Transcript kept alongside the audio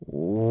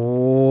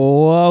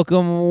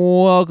Welcome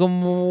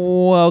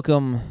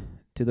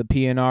to the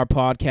PNR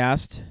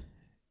podcast.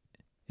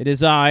 It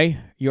is I,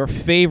 your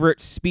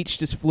favorite speech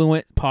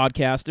disfluent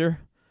podcaster,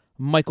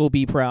 Michael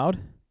B. Proud.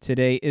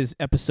 Today is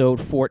episode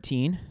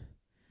 14,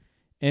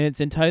 and it's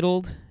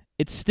entitled,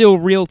 It's Still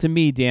Real to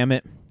Me, Damn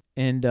It.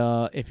 And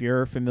if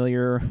you're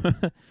familiar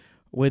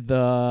with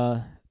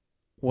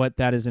what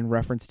that is in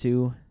reference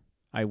to,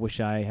 I wish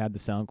I had the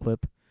sound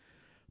clip.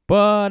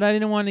 But I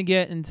didn't want to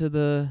get into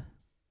the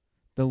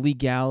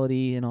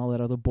legality and all that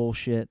other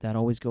bullshit that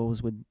always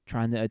goes with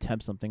trying to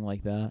attempt something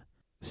like that.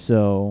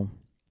 So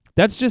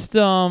that's just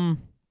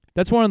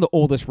that's one of the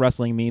oldest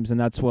wrestling memes, and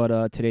that's what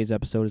today's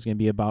episode is going to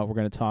be about. We're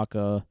going to talk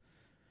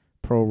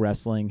pro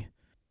wrestling,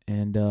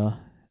 and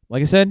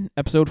like I said,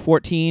 episode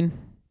 14.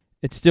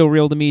 It's still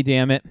real to me,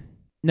 damn it.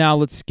 Now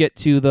let's get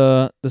to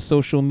the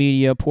social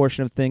media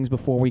portion of things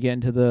before we get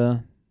into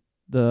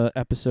the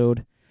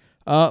episode.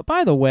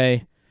 By the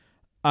way,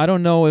 I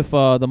don't know if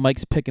the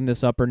mic's picking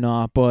this up or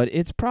not, but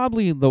it's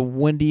probably the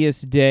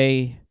windiest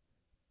day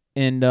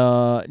in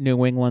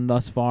New England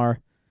thus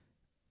far.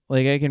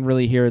 Like, I can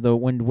really hear the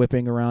wind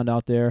whipping around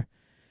out there.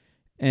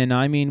 And,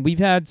 I mean, we've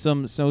had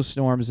some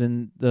snowstorms,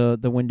 and the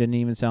wind didn't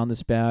even sound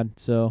this bad.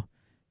 So,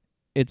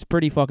 it's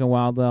pretty fucking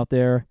wild out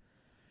there.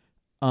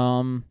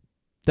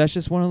 That's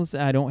just one of those,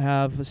 I don't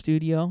have a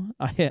studio.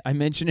 I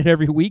mention it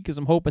every week because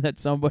I'm hoping that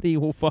somebody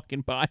will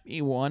fucking buy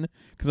me one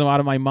because I'm out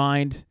of my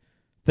mind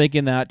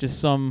thinking that just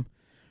some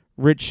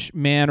rich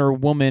man or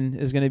woman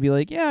is going to be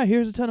like, yeah,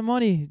 here's a ton of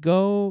money.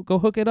 Go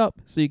hook it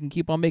up so you can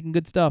keep on making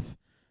good stuff.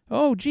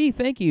 Oh, gee,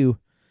 thank you.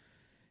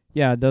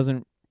 Yeah, it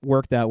doesn't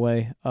work that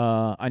way.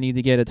 I need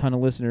to get a ton of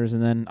listeners,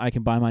 and then I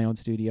can buy my own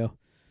studio.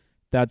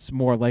 That's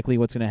more likely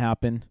what's going to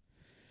happen.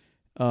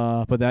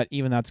 But that's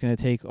going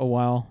to take a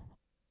while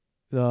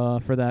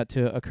for that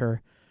to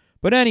occur.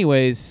 But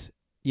anyways,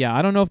 yeah,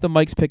 I don't know if the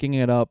mic's picking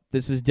it up.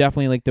 This is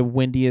definitely like the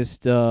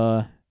windiest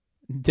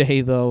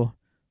day, though,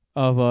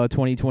 of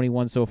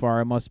 2021 so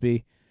far. It must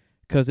be,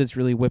 because it's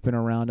really whipping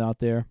around out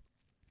there.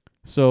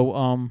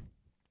 So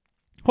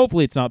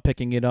hopefully it's not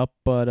picking it up,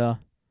 but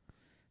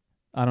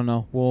I don't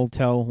know. We'll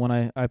tell when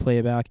I play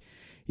it back.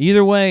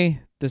 Either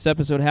way, this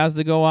episode has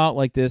to go out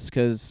like this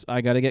because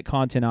I got to get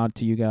content out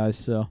to you guys.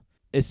 So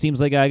it seems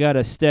like I got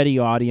a steady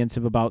audience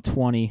of about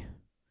 20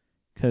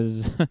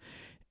 because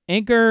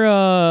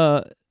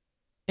Anchor's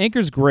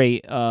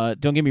great.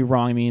 Don't get me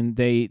wrong. I mean,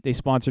 they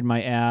sponsored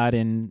my ad,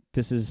 and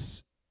this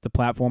is the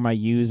platform I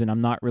use, and I'm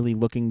not really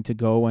looking to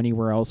go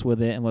anywhere else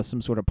with it unless some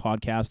sort of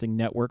podcasting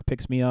network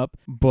picks me up.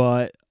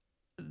 But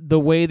the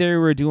way they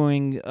were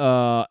doing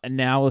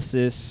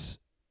analysis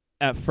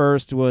at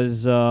first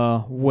was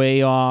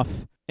way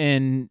off,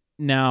 and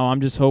now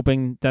I'm just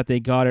hoping that they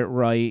got it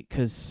right,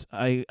 because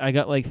I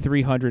got like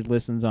 300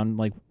 listens on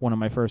like one of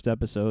my first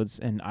episodes,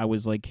 and I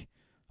was like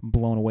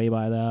blown away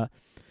by that.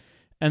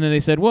 And then they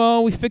said,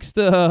 well, we fixed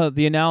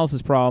the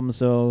analysis problem,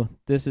 so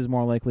this is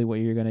more likely what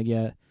you're going to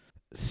get.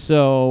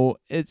 So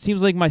it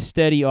seems like my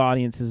steady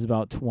audience is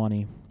about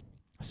 20.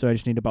 So I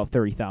just need about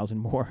 30,000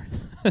 more.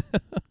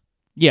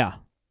 Yeah,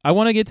 I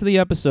want to get to the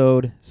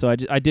episode, so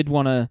I did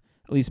want to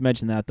at least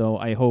mention that, though.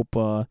 I hope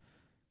the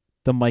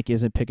mic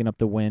isn't picking up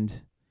the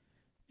wind,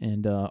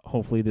 and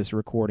hopefully this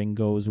recording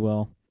goes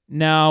well.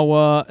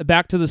 Now,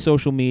 back to the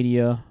social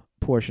media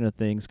portion of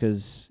things,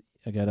 because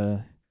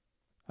I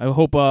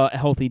hope a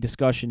healthy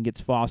discussion gets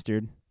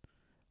fostered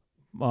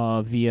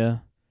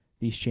via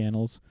these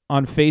channels.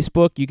 On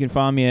Facebook, you can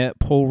find me at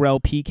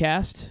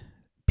PolRelPcast,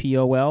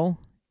 POLREL,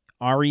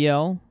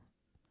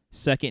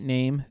 second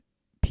name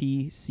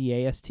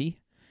PCAST.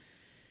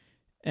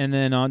 And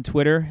then on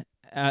Twitter,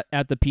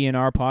 at the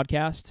PNR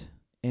podcast.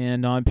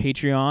 And on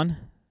Patreon,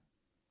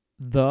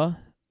 the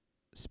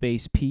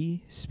space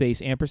P,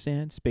 space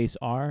ampersand, space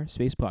R,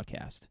 space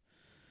podcast.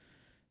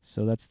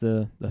 So that's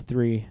the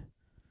three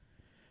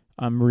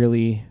I'm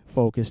really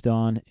focused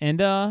on. And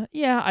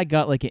yeah, I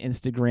got like an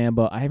Instagram,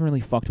 but I haven't really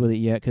fucked with it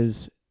yet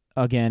because,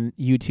 again,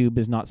 YouTube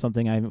is not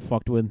something I haven't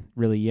fucked with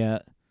really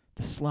yet.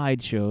 The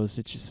slideshows,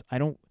 it's just,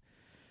 when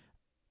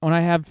I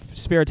have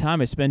spare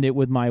time, I spend it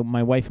with my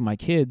wife and my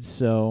kids,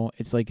 so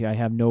it's like I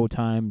have no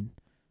time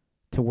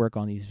to work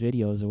on these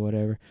videos or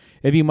whatever.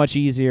 It'd be much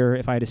easier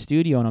if I had a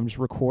studio and I'm just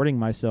recording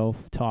myself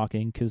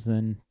talking, because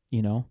then,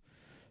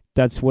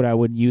 that's what I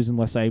would use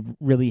unless I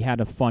really had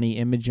a funny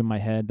image in my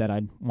head that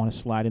I'd want to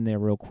slide in there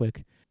real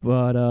quick.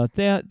 But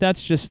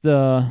that's just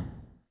like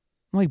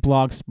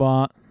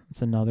Blogspot.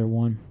 It's another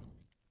one.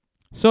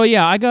 So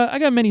yeah, I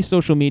got many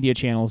social media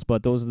channels,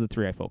 but those are the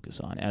three I focus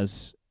on,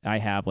 as I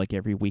have like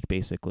every week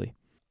basically.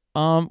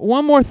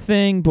 One more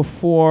thing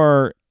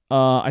before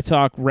I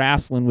talk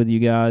wrestling with you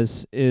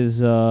guys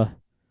is I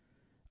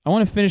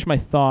want to finish my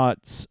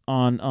thoughts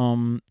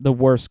on the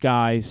worst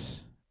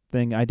guys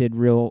thing I did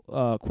real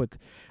quick.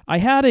 I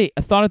had a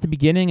thought at the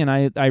beginning, and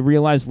I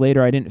realized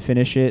later I didn't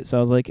finish it, so I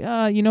was like,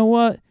 you know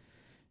what?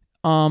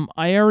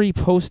 I already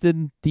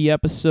posted the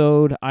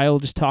episode. I'll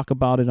just talk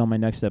about it on my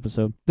next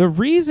episode. The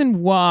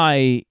reason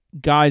why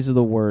guys are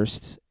the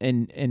worst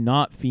and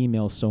not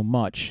females so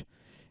much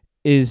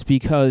is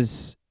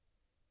because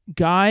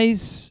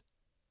guys,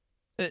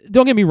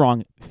 don't get me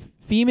wrong,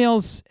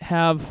 females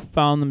have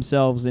found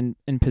themselves in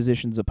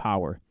positions of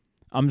power.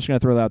 I'm just gonna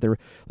throw that out there.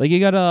 Like you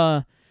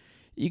got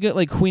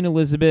like Queen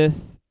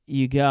Elizabeth.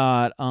 You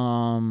got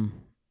God,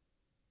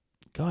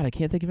 I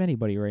can't think of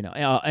anybody right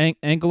now.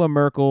 Angela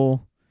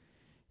Merkel.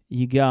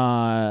 You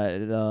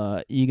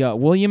got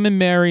William and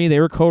Mary. They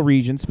were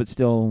co-regents, but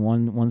still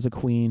one's a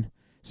queen.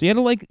 So you had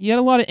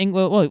a lot of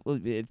England. Well,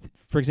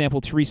 for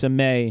example, Theresa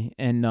May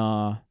and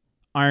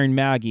Iron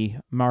Maggie,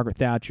 Margaret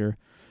Thatcher.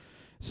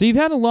 So you've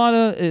had a lot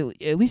of,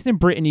 at least in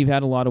Britain, you've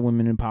had a lot of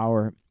women in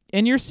power.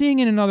 And you're seeing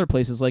it in other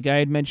places. Like I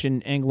had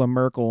mentioned Angela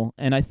Merkel,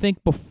 and I think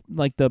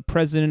like the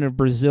president of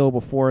Brazil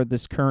before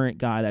this current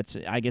guy,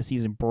 I guess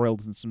he's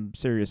embroiled in some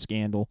serious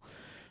scandal.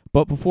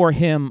 But before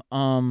him,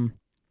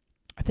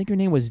 I think her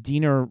name was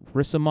Dina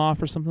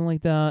Risimoff or something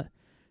like that.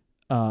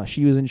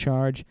 She was in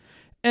charge.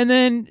 And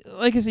then,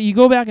 like I said, you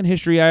go back in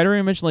history. I had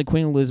already mentioned like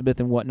Queen Elizabeth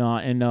and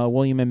whatnot, and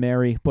William and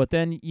Mary. But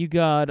then you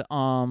got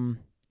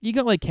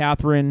like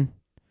Catherine,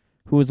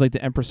 who was like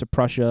the Empress of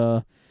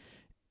Prussia,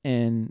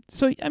 and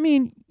so I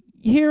mean,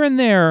 here and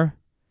there,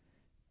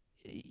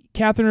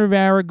 Catherine of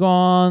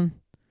Aragon,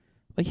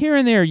 like here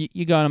and there,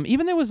 you got them.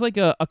 Even there was like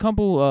a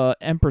couple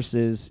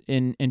empresses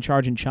in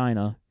charge in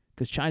China,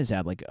 because China's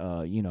had like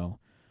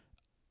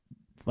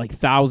like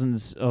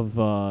thousands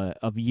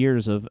of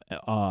years of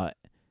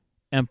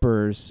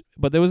emperors,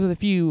 but there was a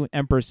few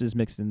empresses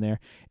mixed in there,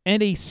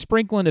 and a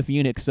sprinkling of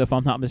eunuchs, if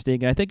I'm not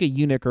mistaken. I think a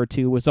eunuch or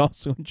two was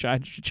also in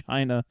charge of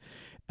China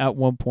at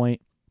one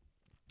point.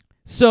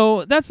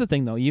 So that's the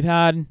thing, though.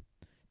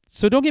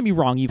 So don't get me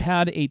wrong, you've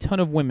had a ton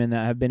of women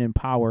that have been in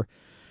power,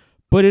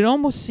 but it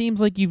almost seems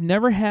like you've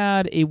never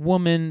had a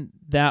woman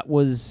that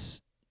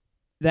was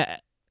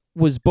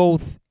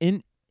both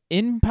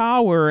in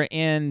power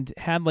and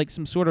had like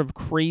some sort of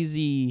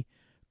crazy,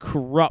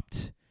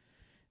 corrupt,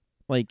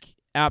 like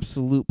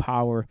absolute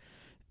power.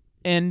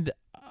 And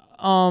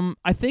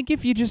I think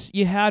if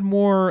you had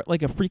more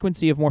like a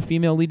frequency of more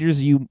female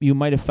leaders, you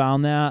might have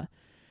found that.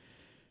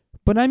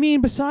 But I mean,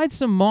 besides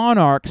some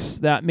monarchs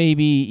that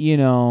maybe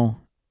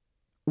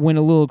went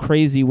a little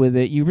crazy with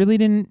it, you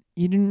didn't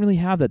really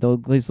have that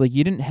though. It's like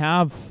you didn't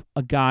have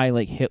a guy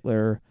like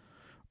Hitler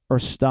or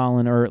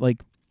Stalin or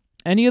like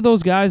any of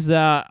those guys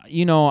that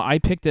I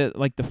picked at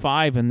like the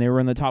 5 and they were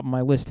on the top of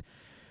my list.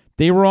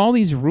 They were all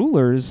these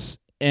rulers,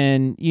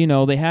 and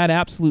they had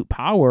absolute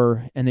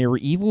power, and they were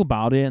evil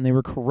about it, and they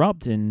were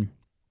corrupt, and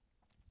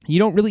you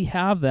don't really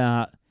have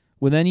that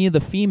with any of the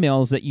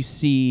females that you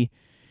see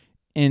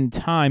in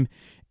time.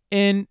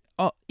 And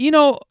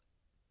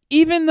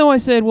even though I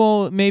said,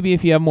 well, maybe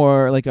if you have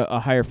more like a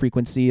higher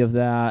frequency of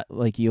that,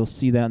 like you'll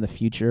see that in the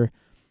future,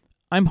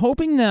 I'm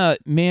hoping that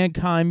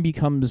mankind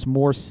becomes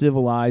more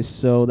civilized,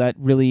 so that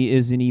really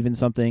isn't even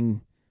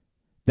something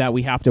that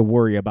we have to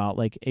worry about,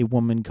 like a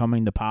woman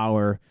coming to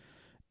power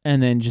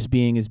and then just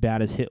being as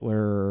bad as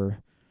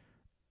Hitler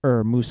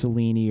or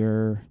Mussolini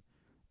or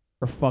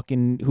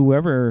fucking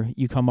whoever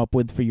you come up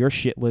with for your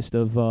shit list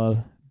of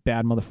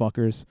bad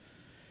motherfuckers.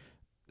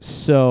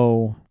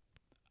 So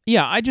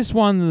yeah, I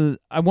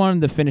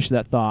wanted to finish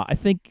that thought. I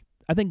think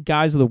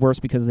guys are the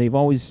worst because they've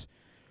always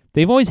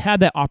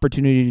had that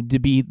opportunity to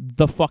be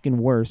the fucking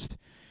worst.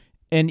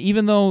 And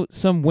even though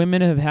some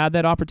women have had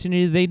that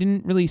opportunity, they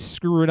didn't really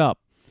screw it up.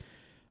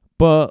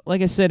 But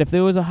like I said, if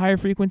there was a higher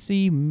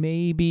frequency,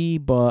 maybe,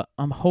 but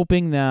I'm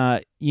hoping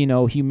that,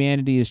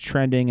 humanity is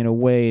trending in a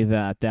way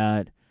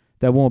that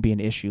won't be an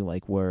issue,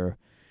 like where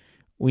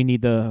we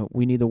need to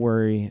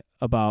worry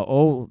about,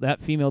 oh, that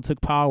female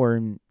took power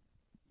and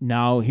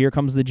now here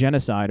comes the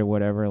genocide or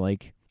whatever.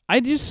 Like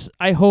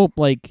I hope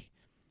like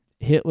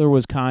Hitler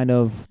was kind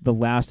of the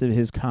last of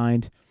his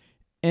kind,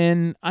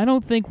 and I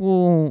don't think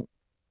we'll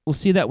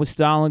see that with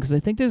Stalin, because I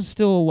think there's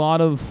still a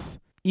lot of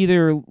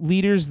either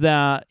leaders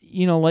that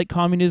like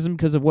communism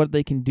because of what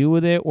they can do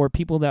with it, or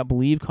people that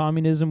believe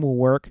communism will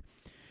work.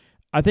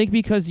 I think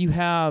because you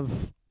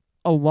have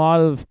a lot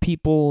of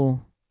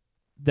people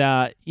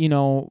that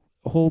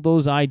hold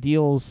those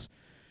ideals,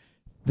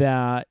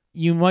 that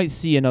you might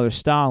see another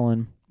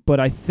Stalin. But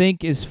I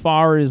think as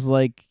far as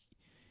like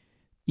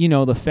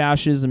the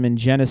fascism and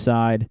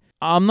genocide,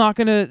 I'm not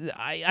gonna.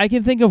 I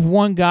can think of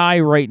one guy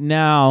right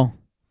now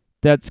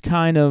that's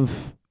kind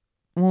of,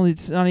 well,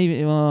 it's not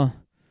even.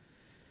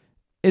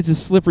 It's a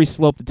slippery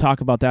slope to talk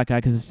about that guy,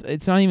 because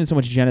it's not even so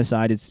much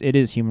genocide. It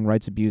is human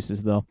rights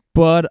abuses though.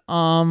 But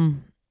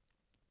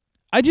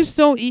I just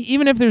don't.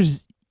 Even if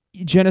there's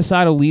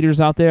genocidal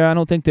leaders out there, I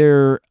don't think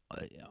they're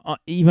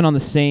even on the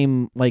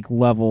same like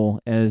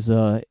level as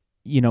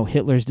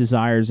Hitler's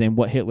desires and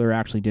what Hitler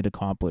actually did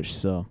accomplish.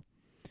 So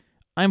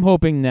I'm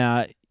hoping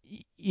that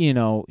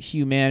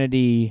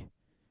humanity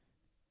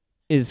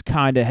is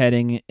kind of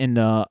heading in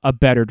a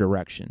better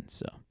direction.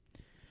 So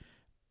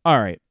all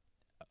right.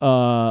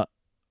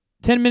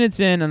 10 minutes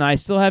in, and I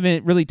still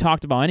haven't really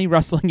talked about any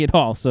wrestling at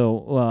all,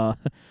 so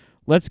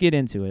let's get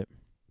into it.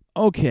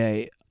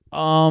 Okay,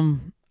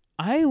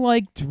 I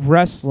liked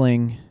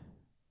wrestling,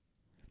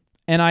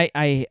 and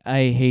I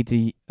hate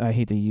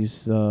to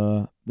use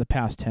the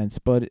past tense,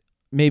 but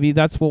maybe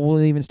that's what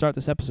we'll even start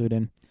this episode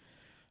in.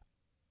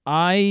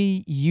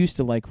 I used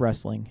to like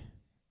wrestling.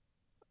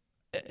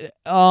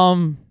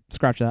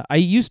 Scratch that. I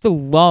used to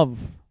love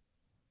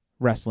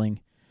wrestling.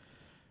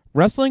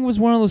 Wrestling was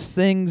one of those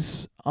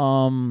things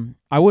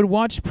I would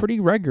watch pretty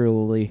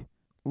regularly.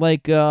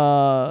 Like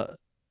I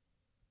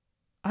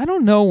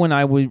don't know when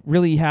I would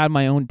really had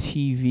my own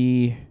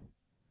TV.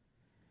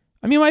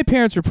 I mean, my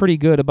parents were pretty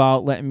good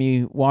about letting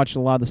me watch a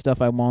lot of the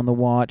stuff I wanted to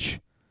watch.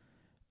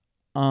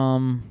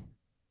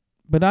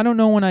 But I don't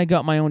know when I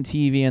got my own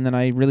TV and then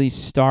I really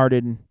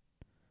started,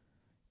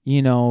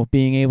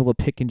 being able to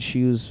pick and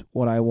choose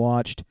what I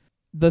watched.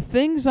 The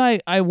things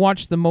I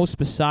watch the most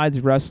besides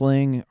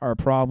wrestling are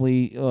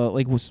probably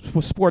like with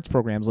sports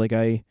programs. Like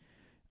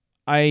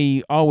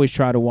I always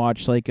try to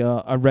watch like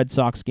a Red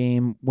Sox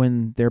game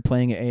when they're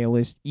playing an AL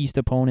East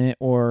opponent,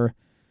 or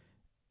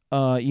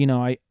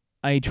I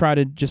try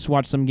to just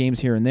watch some games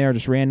here and there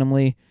just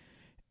randomly.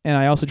 And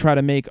I also try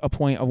to make a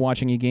point of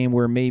watching a game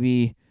where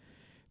maybe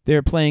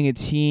they're playing a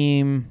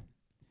team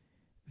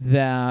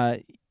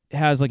that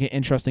has like an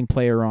interesting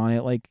player on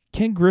it. Like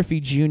Ken Griffey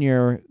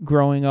Jr.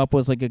 growing up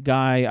was like a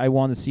guy I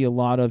wanted to see a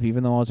lot of,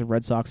 even though I was a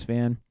Red Sox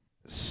fan.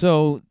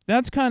 So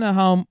that's kind of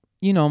how,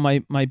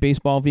 my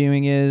baseball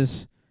viewing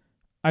is.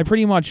 I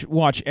pretty much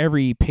watch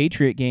every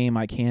Patriot game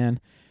I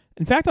can.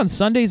 In fact, on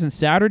Sundays and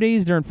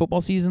Saturdays during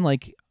football season,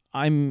 like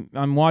I'm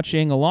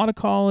watching a lot of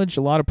college,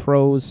 a lot of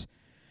pros.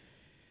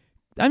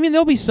 I mean,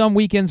 there'll be some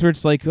weekends where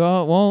it's like,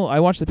 oh, well,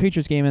 I watched the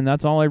Patriots game and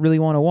that's all I really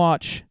want to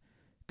watch.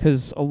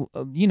 Because,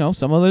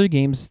 some other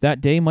games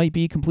that day might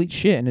be complete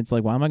shit. And it's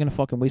like, why am I going to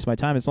fucking waste my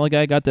time? It's not like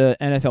I got the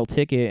NFL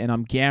ticket and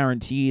I'm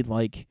guaranteed,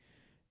 3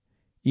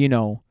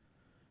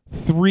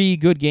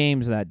 good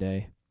games that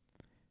day.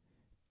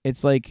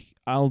 It's like,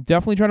 I'll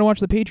definitely try to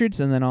watch the Patriots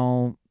and then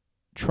I'll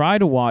try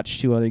to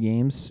watch 2 other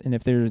games. And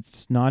if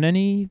there's not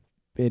any,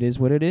 it is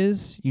what it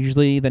is.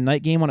 Usually the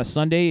night game on a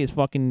Sunday is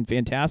fucking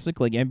fantastic.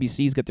 Like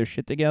NBC's got their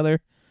shit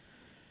together.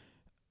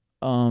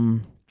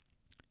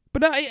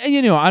 But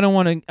I don't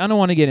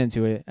want to get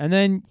into it. And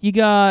then you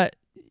get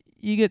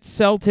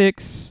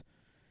Celtics.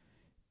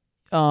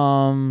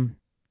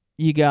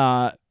 You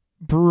got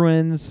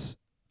Bruins.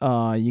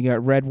 You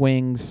got Red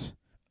Wings.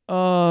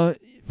 For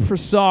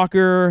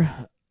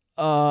soccer,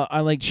 I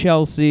like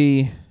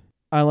Chelsea.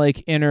 I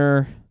like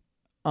Inter.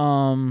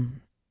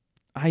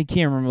 I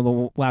can't remember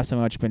the last time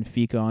I watched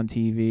Benfica on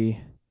TV.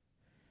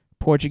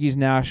 Portuguese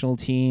national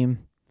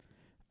team.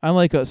 I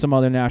like some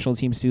other national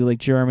teams too, like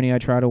Germany. I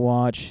try to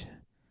watch.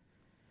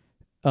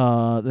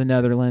 The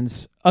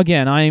Netherlands.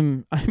 Again,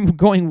 I'm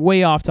going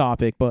way off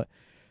topic, but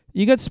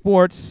you got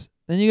sports,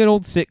 then you got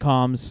old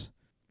sitcoms.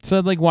 So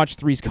I'd like watch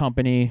Three's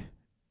Company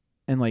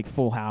and like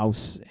Full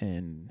House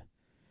and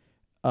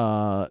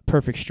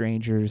Perfect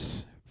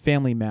Strangers,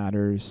 Family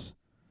Matters.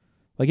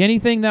 Like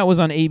anything that was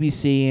on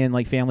ABC and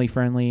like family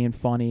friendly and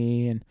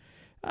funny. And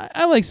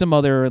I like some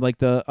other like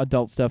the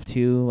adult stuff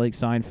too, like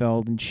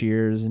Seinfeld and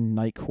Cheers and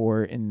Night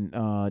Court and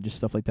just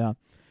stuff like that.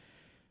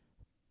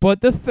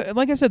 But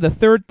like I said, the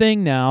third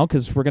thing now,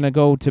 because we're gonna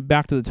go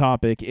back to the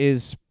topic,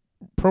 is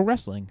pro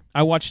wrestling.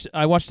 I watched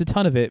a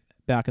ton of it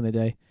back in the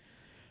day.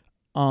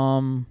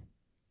 But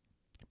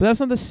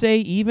that's not to say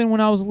even when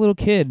I was a little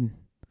kid.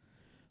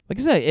 Like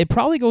I said, it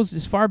probably goes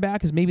as far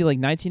back as maybe like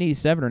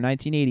 1987 or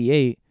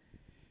 1988,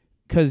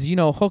 because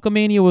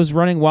Hulkamania was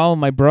running wild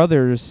with my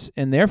brothers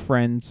and their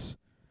friends.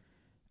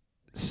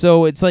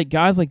 So it's like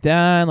guys like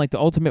that, and like the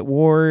Ultimate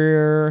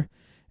Warrior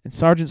and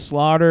Sergeant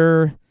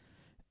Slaughter.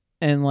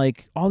 And,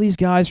 like, all these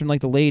guys from,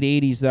 like, the late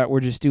 80s that were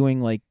just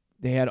doing, like,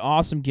 they had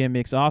awesome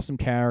gimmicks, awesome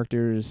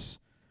characters,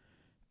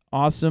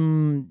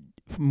 awesome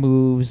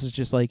moves. It's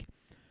just, like,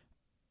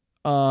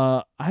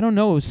 I don't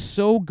know. It was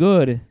so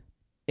good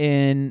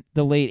in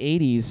the late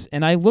 80s.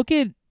 And I look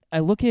at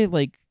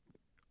like,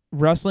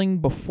 wrestling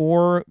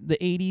before the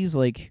 80s,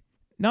 like,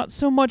 not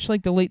so much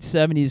like the late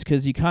 70s,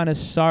 because you kind of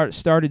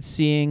started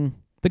seeing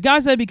the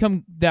guys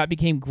that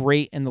became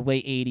great in the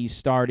late 80s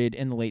started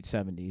in the late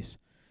 70s.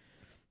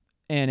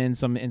 And in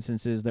some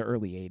instances, the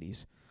early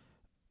 80s.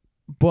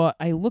 But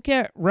I look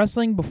at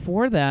wrestling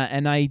before that,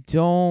 and I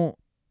don't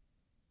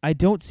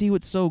see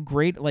what's so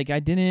great. Like,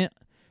 they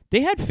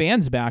had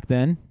fans back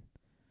then.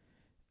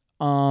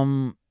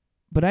 But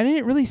I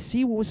didn't really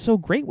see what was so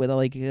great with it.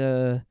 Like,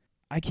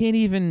 I can't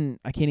even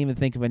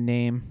think of a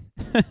name.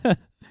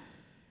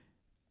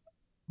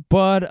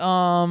 But,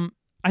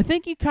 I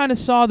think you kind of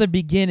saw the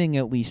beginning,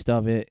 at least,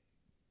 of it.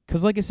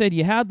 Because, like I said,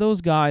 you had those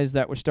guys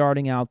that were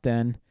starting out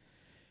then.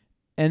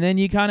 And then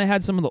you kind of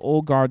had some of the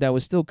old guard that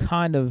was still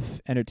kind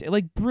of entertaining.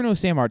 Like Bruno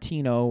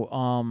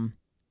Sammartino,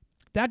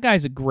 that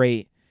guy's a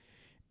great.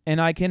 And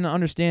I can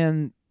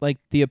understand like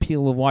the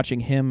appeal of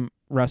watching him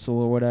wrestle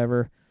or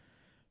whatever.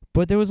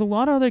 But there was a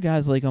lot of other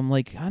guys like I'm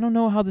like, I don't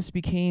know how this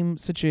became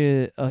such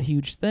a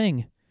huge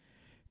thing.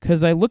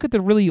 Because I look at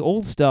the really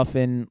old stuff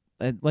and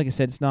like I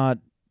said, it's not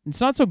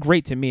so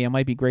great to me. It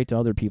might be great to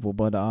other people,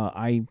 but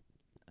I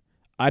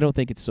don't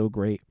think it's so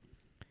great.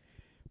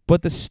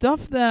 But the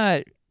stuff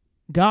that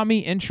got me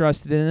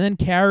interested and then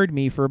carried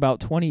me for about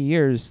 20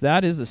 years.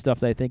 That is the stuff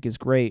that I think is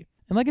great.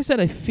 And like I said,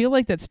 I feel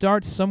like that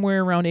starts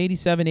somewhere around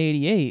 87,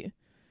 88.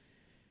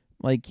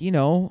 Like,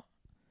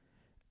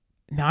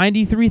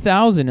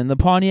 93,000 in the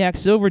Pontiac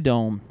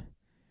Silverdome.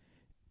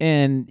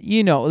 And,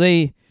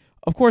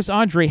 of course,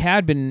 Andre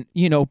had been,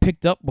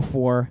 picked up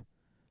before,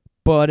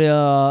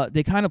 but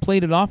they kind of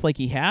played it off like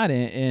he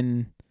hadn't.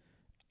 And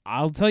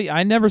I'll tell you,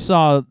 I never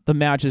saw the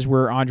matches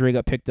where Andre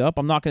got picked up.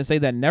 I'm not going to say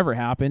that never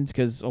happened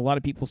because a lot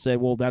of people said,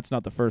 well, that's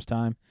not the first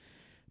time.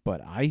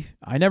 But I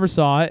never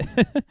saw it.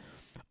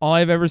 All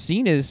I've ever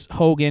seen is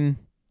Hogan,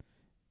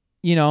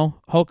 he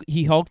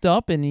hulked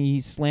up and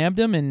he slammed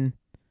him, and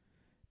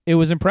it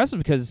was impressive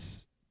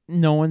because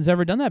no one's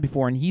ever done that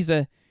before. And he's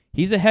a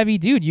heavy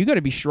dude. You got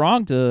to be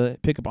strong to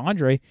pick up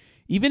Andre,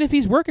 even if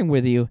he's working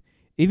with you.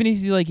 Even if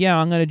he's like, yeah,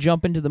 I'm going to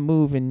jump into the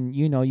move and,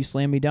 you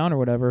slam me down or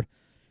whatever.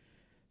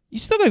 You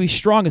still got to be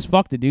strong as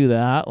fuck to do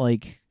that.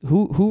 Like,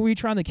 who were you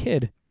trying to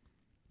kid?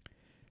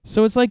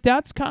 So it's like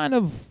that's kind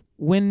of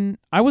when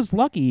I was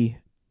lucky,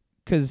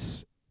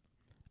 because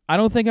I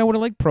don't think I would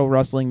have liked pro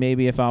wrestling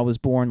maybe if I was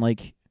born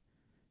like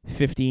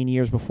 15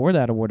 years before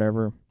that or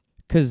whatever.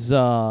 Because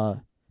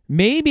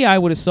maybe I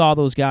would have saw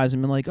those guys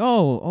and been like,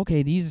 oh,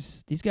 okay,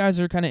 these guys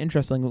are kind of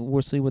interesting.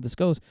 We'll see where this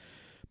goes.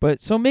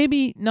 But so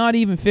maybe not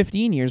even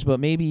 15 years, but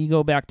maybe you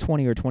go back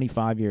 20 or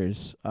 25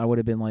 years. I would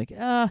have been like,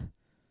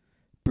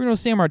 Bruno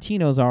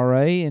Sammartino's all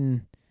right.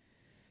 And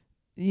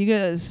you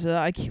guys,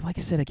 like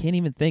I said, I can't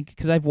even think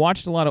because I've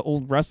watched a lot of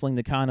old wrestling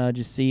to kind of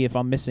just see if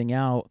I'm missing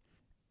out.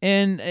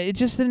 And it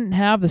just didn't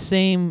have the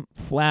same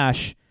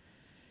flash.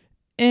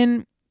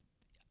 And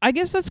I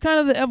guess that's kind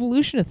of the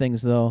evolution of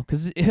things, though.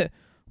 Because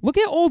look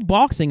at old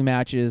boxing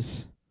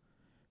matches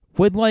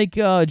with like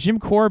Jim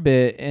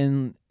Corbett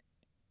and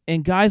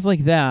guys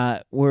like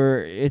that,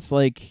 where it's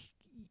like,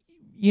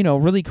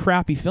 really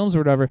crappy films or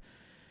whatever.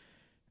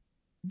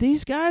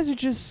 These guys are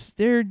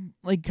they're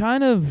like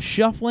kind of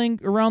shuffling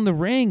around the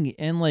ring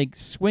and like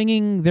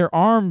swinging their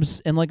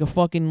arms in like a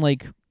fucking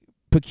like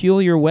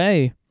peculiar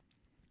way.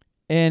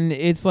 And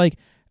it's like,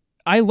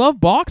 I love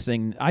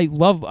boxing. I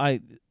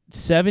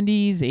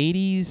 70s,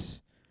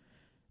 80s,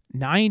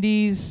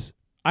 90s.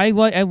 I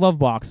love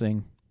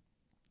boxing.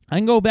 I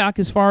can go back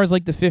as far as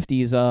like the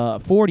 50s,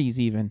 40s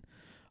even.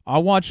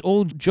 I'll watch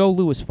old Joe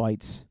Louis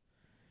fights.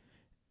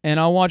 And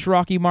I'll watch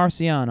Rocky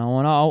Marciano,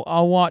 and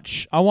I'll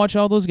watch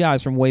all those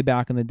guys from way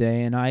back in the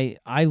day, and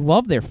I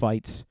love their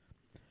fights.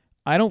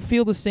 I don't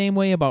feel the same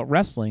way about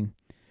wrestling.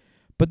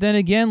 But then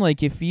again,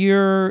 like if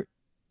you're,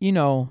 if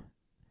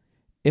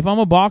I'm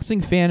a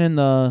boxing fan in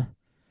the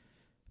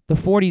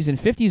 40s and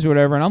 50s or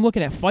whatever, and I'm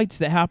looking at fights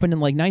that happened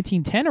in like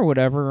 1910 or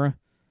whatever,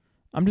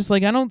 I'm just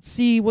like, I don't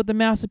see what the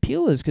mass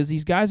appeal is, because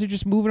these guys are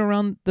just moving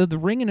around the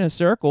ring in a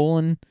circle,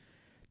 and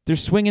they're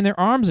swinging their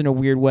arms in a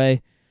weird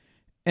way.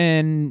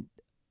 And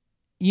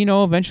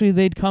eventually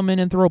they'd come in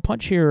and throw a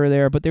punch here or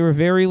there, but they were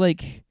very,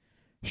 like,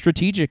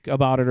 strategic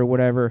about it or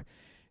whatever.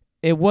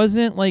 It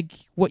wasn't like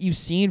what you've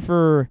seen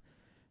for,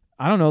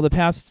 I don't know, the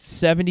past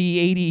 70,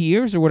 80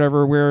 years or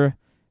whatever, where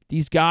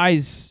these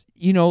guys,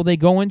 they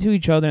go into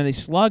each other and they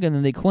slug and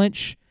then they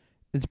clinch.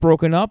 It's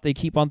broken up. They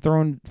keep on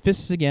throwing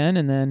fists again,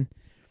 and then,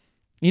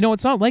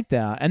 it's not like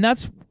that. And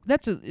that's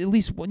at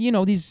least,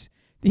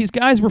 these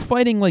guys were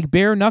fighting, like,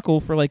 bare knuckle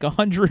for, like,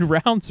 100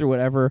 rounds or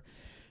whatever.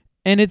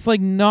 And it's like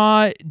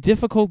not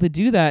difficult to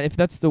do that if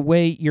that's the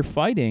way you're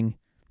fighting.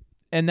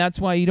 And that's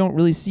why you don't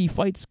really see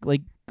fights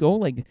like go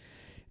like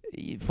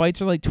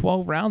fights are like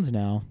 12 rounds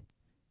now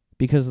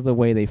because of the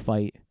way they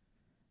fight.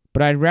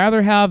 But I'd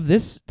rather have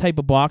this type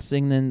of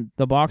boxing than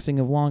the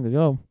boxing of long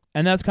ago.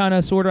 And that's kind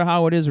of sort of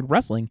how it is with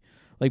wrestling.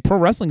 Like pro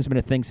wrestling's been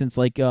a thing since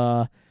like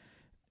the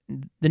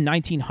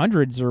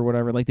 1900s or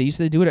whatever. Like they used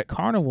to do it at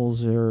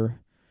carnivals or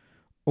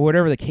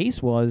whatever the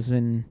case was.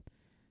 And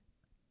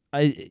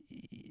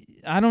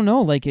I don't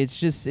know, like it's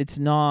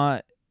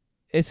that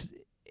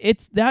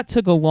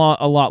took a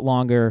lot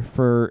longer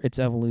for its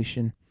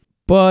evolution.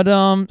 But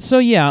so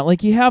yeah,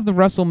 like you have the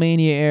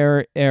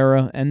WrestleMania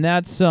era, and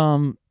that's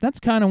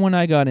kind of when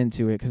I got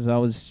into it, cuz I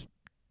was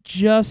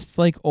just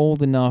like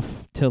old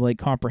enough to like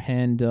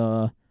comprehend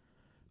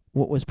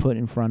what was put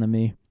in front of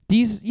me.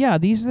 These are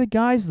the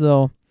guys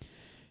though.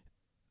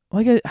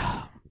 Like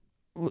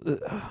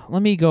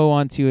let me go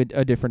on to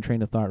a different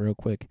train of thought real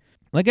quick.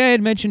 Like I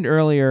had mentioned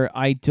earlier,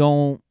 I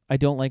don't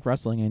like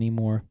wrestling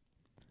anymore.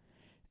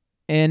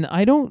 And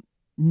I don't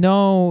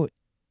know,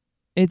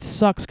 it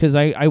sucks because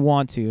I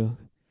want to.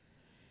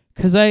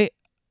 Because I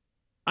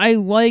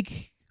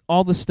like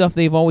all the stuff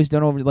they've always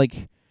done over,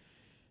 like,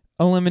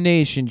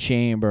 Elimination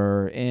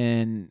Chamber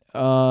and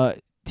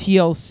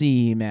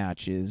TLC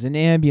matches and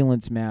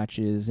ambulance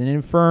matches and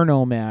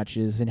Inferno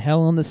matches and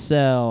Hell in the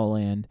Cell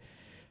and,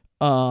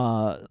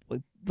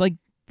 like,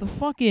 the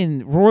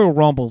fucking Royal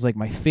Rumble's, like,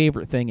 my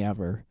favorite thing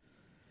ever.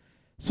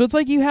 So it's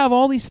like you have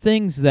all these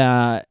things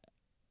that,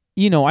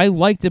 I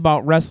liked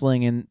about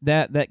wrestling and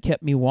that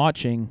kept me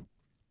watching.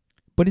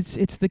 But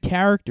it's the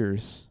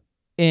characters.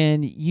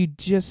 And you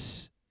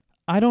just,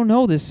 I don't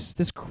know,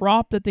 this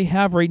crop that they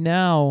have right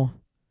now,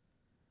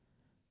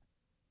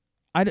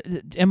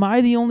 am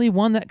I the only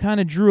one that kind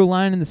of drew a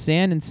line in the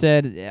sand and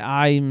said,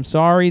 I'm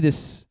sorry,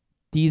 these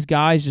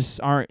guys just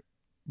aren't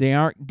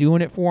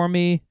doing it for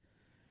me,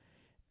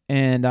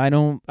 and I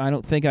don't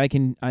think I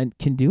can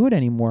do it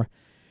anymore.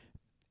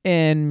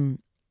 And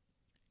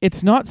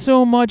it's not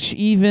so much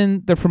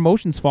even the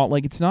promotion's fault.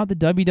 Like, it's not the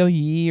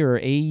WWE or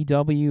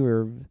AEW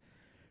or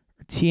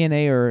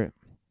TNA, or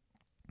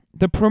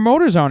the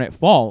promoters aren't at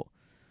fault.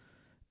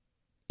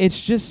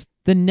 It's just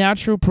the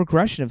natural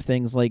progression of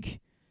things. Like,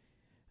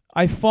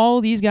 I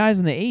follow these guys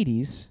in the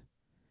 80s,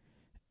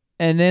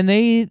 and then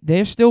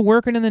they're still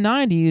working in the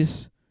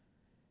 90s,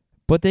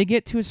 but they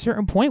get to a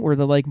certain point where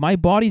they're like, my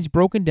body's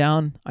broken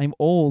down, I'm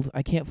old,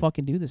 I can't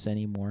fucking do this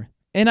anymore.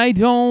 And I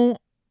don't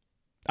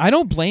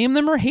blame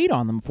them or hate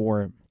on them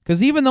for it.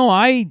 Because even though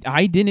I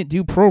didn't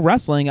do pro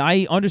wrestling,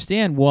 I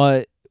understand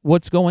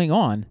what's going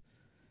on.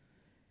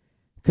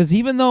 Because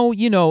even though,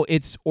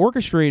 it's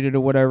orchestrated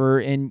or whatever,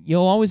 and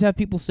you'll always have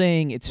people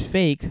saying it's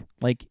fake,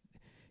 like,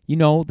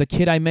 the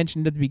kid I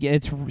mentioned at the beginning,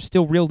 it's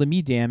still real to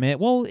me, damn it.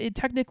 Well,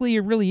 technically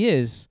it really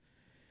is.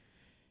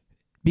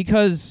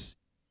 Because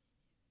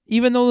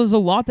even though there's a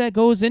lot that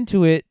goes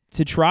into it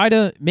to try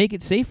to make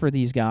it safe for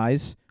these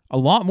guys, a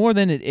lot more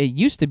than it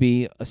used to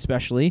be,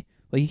 especially.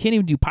 Like, you can't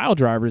even do pile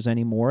drivers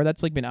anymore.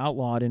 That's, like, been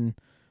outlawed in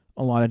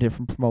a lot of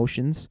different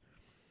promotions.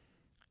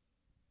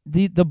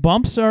 The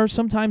bumps are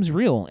sometimes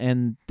real,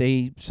 and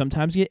they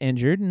sometimes get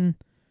injured, and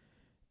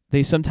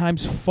they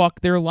sometimes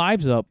fuck their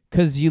lives up.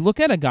 Because you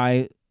look at a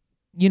guy,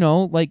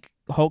 like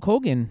Hulk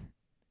Hogan,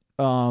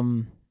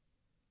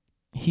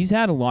 he's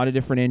had a lot of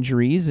different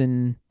injuries,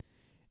 and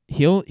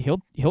he'll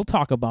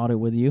talk about it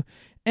with you.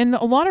 And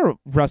a lot of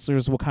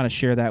wrestlers will kind of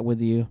share that with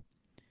you.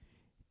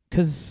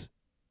 Because,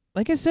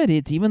 like I said,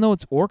 even though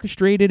it's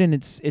orchestrated and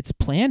it's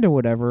planned or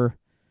whatever,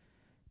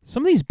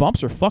 some of these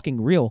bumps are fucking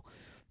real.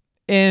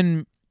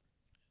 And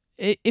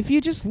if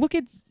you just look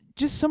at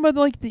just some of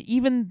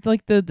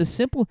the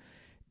simple,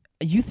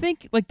 you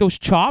think like those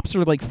chops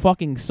are like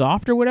fucking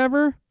soft or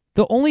whatever.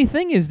 The only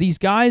thing is these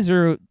guys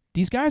are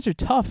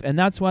tough, and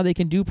that's why they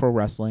can do pro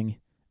wrestling.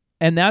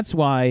 And that's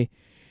why,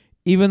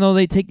 even though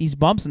they take these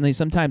bumps and they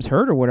sometimes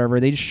hurt or whatever,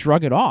 they just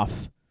shrug it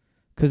off.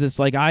 Because it's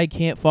like, I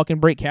can't fucking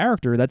break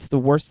character. That's the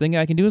worst thing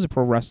I can do as a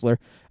pro wrestler.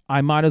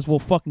 I might as well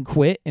fucking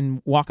quit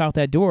and walk out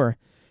that door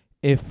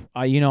if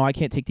I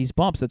can't take these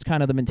bumps. That's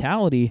kind of the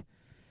mentality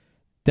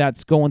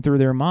that's going through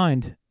their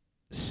mind.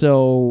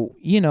 So,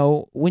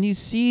 when you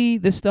see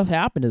this stuff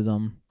happen to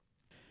them,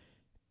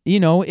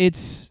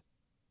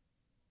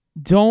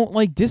 don't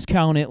like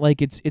discount it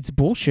like it's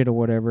bullshit or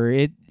whatever.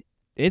 It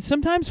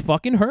sometimes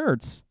fucking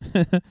hurts.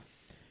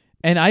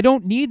 And I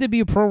don't need to be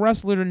a pro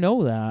wrestler to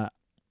know that.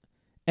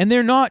 And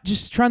they're not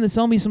just trying to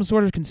sell me some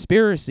sort of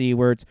conspiracy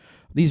where it's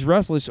these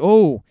wrestlers,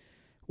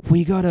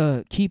 we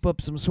gotta keep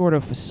up some sort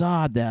of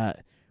facade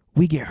that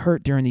we get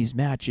hurt during these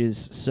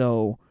matches,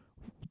 so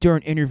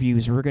during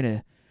interviews we're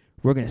gonna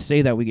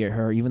say that we get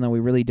hurt even though we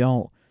really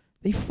don't.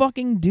 They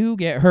fucking do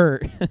get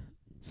hurt.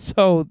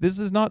 So this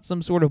is not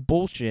some sort of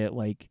bullshit.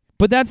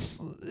 But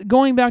that's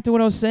going back to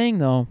what I was saying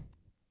though.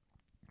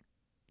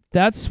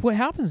 That's what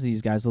happens to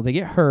these guys though. They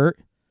get hurt.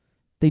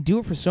 They do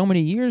it for so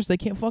many years they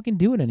can't fucking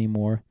do it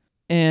anymore.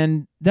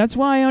 And that's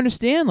why I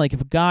understand, like,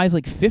 if a guy's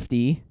like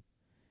 50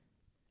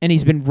 and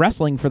he's been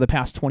wrestling for the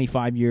past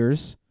 25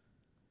 years,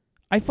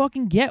 I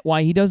fucking get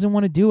why he doesn't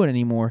want to do it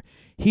anymore.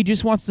 He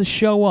just wants to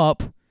show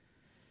up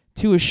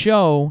to a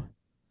show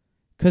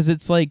because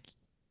it's like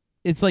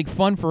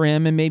fun for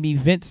him, and maybe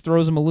Vince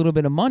throws him a little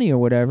bit of money or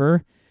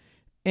whatever.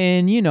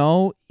 And,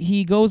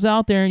 he goes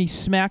out there and he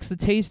smacks the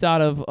taste out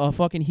of a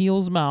fucking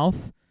heel's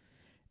mouth,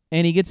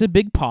 and he gets a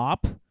big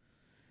pop,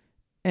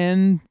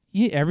 and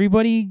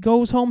everybody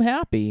goes home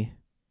happy.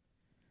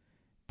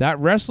 That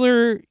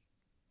wrestler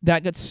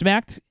that got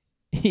smacked,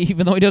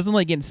 even though he doesn't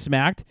like getting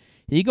smacked,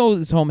 he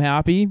goes home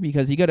happy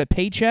because he got a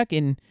paycheck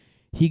and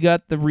he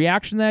got the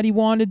reaction that he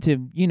wanted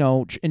to,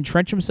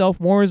 entrench himself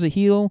more as a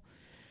heel.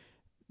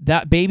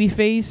 That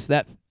babyface,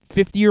 that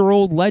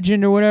 50-year-old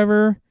legend or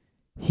whatever,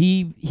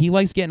 he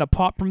likes getting a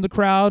pop from the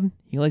crowd.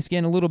 He likes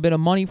getting a little bit of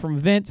money from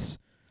Vince.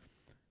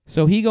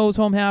 So he goes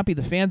home happy.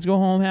 The fans go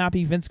home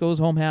happy. Vince goes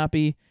home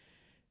happy.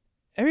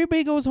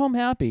 Everybody goes home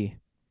happy.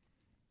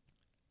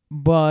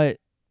 But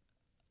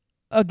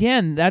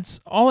again, that's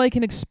all I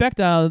can expect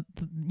out of,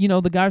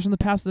 the guys from the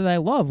past that I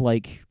love.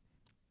 Like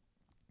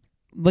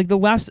the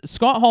last,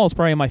 Scott Hall is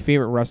probably my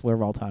favorite wrestler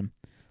of all time.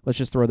 Let's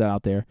just throw that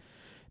out there.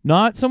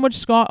 Not so much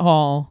Scott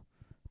Hall,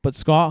 but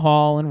Scott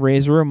Hall and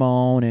Razor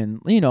Ramon and,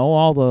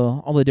 all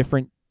the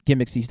different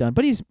gimmicks he's done.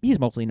 But he's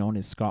mostly known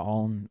as Scott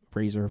Hall and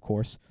Razor, of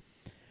course.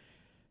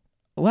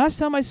 Last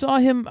time I saw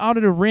him out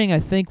of the ring,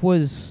 I think,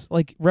 was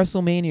like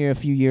WrestleMania a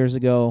few years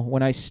ago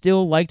when I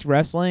still liked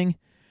wrestling,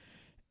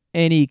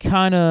 and he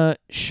kind of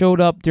showed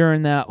up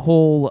during that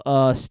whole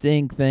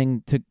Sting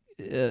thing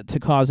to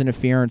cause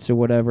interference or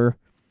whatever.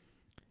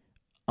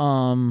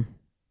 I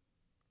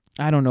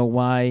don't know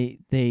why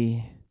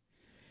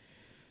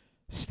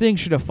Sting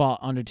should have fought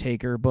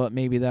Undertaker, but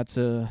maybe that's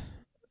a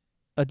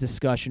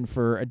discussion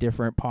for a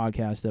different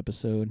podcast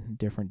episode,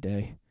 different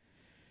day.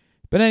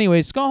 But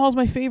anyway, Scott Hall's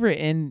my favorite,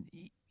 and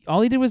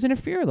all he did was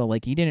interfere though.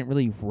 Like he didn't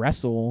really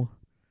wrestle,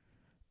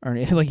 or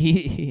like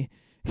he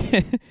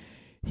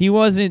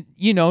wasn't,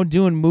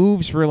 doing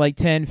moves for like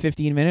 10,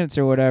 15 minutes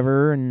or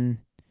whatever, and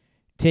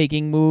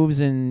taking moves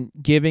and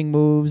giving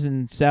moves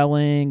and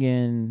selling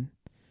and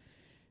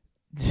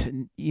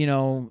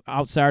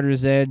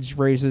outsider's edge,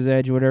 razor's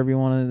edge, whatever you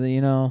want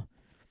to,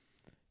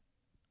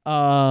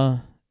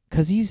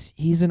 because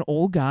he's an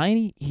old guy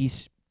and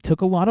he's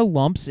took a lot of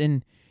lumps,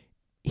 and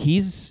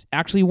he's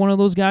actually one of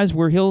those guys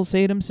where he'll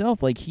say it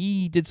himself, like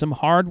he did some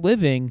hard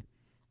living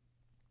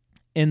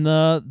in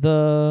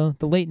the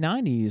late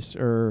 90s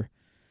or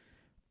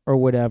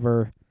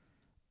whatever.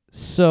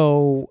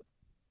 So,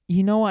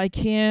 I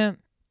can't.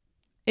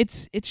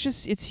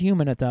 It's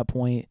human at that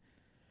point.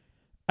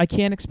 I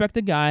can't expect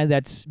a guy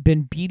that's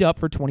been beat up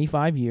for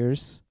 25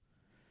 years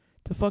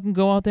to fucking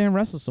go out there and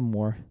wrestle some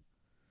more.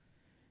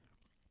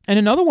 And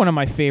another one of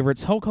my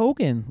favorites, Hulk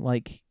Hogan.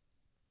 Like,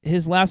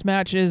 his last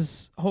match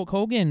is Hulk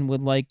Hogan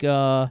with, like,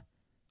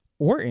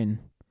 Orton.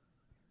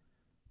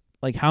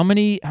 Like, how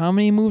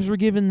many moves were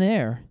given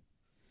there?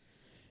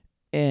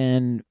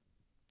 And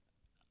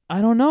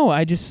I don't know.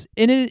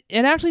 It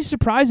actually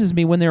surprises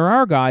me when there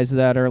are guys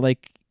that are,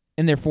 like,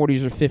 in their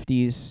 40s or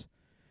 50s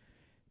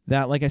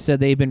that, like I said,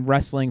 they've been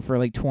wrestling for,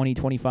 like, 20,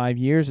 25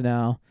 years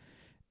now.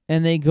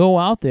 And they go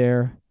out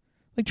there.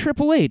 Like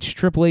Triple H.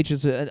 Triple H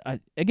is,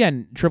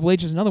 Triple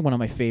H is another one of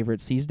my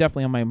favorites. He's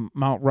definitely on my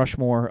Mount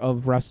Rushmore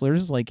of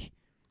wrestlers. Like,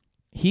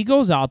 he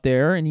goes out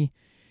there and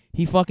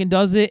he fucking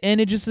does it,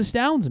 and it just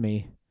astounds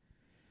me.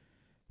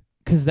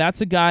 Because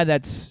that's a guy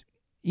that's,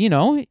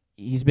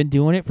 he's been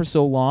doing it for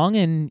so long,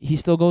 and he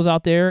still goes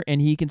out there,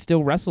 and he can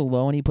still wrestle,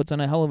 though, and he puts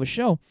on a hell of a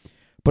show.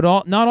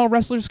 But not all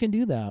wrestlers can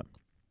do that.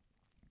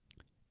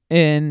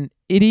 And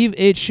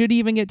it should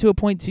even get to a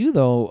point, too,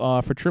 though,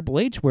 for Triple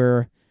H,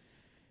 where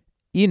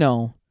he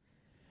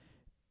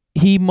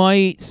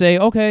might say,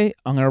 okay,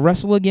 I'm going to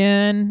wrestle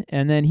again,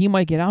 and then he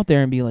might get out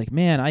there and be like,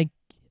 man, I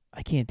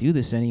can't do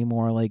this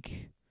anymore.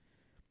 Like,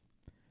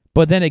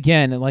 but then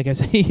again, like I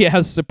said, he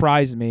has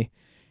surprised me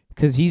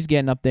because he's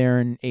getting up there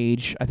in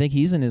age. I think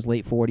he's in his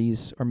late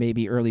 40s or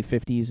maybe early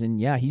 50s, and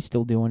yeah, he's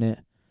still doing it.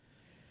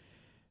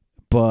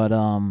 But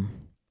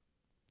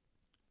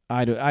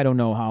I don't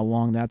know how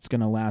long that's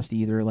going to last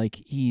either. Like,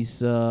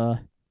 he's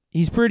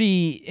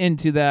pretty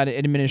into that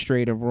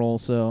administrative role,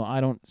 so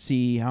I don't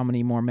see how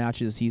many more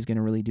matches he's going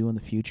to really do in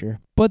the future.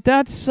 But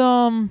that's,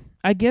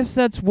 I guess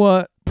that's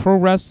what pro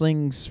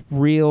wrestling's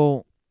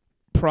real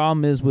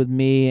problem is with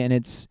me, and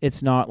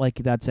it's not like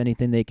that's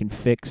anything they can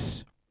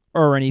fix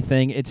or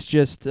anything. It's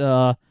just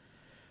a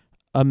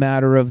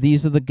matter of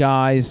these are the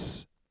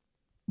guys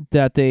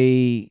that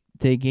they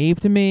gave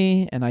to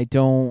me, and I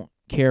don't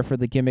care for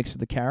the gimmicks of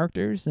the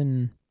characters,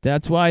 and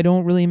that's why I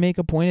don't really make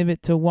a point of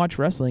it to watch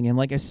wrestling. And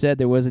like I said,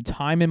 there was a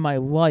time in my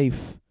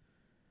life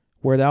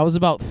where that was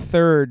about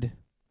third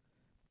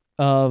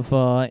of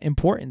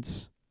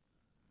importance.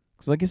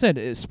 Because like I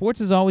said, sports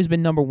has always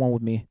been number one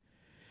with me.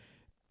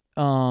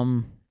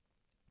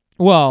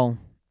 Well,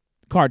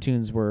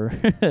 cartoons were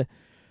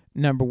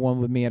number one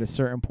with me at a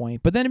certain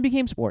point, but then it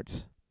became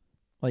sports.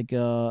 Like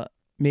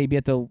maybe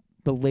at the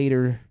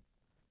later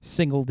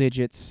single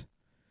digits.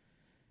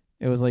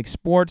 It was like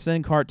sports,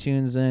 then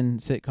cartoons, then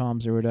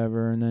sitcoms or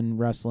whatever, and then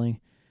wrestling.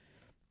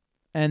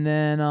 And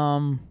then,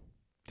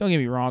 don't get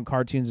me wrong,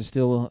 cartoons are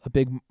still a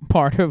big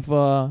part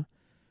of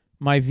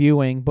my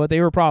viewing, but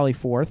they were probably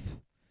fourth.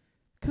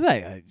 Because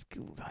I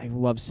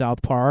love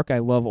South Park. I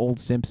love old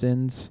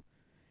Simpsons.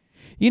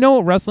 You know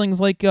what wrestling's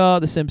like?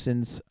 The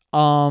Simpsons.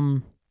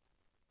 The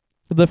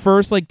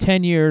first,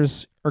 10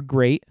 years are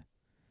great.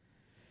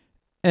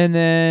 And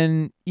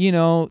then,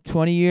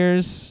 20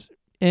 years...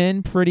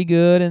 in pretty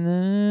good, and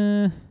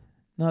then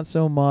not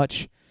so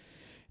much.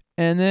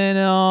 And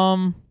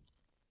then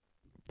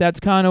that's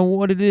kind of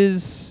what it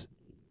is,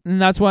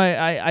 and that's why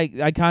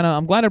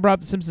I'm glad I brought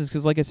up The Simpsons,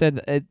 because like I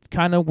said, it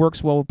kind of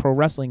works well with pro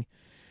wrestling.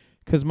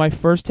 Because my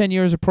first 10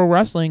 years of pro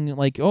wrestling,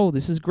 oh,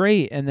 this is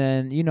great, and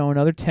then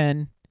another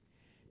 10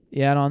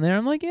 you add on there.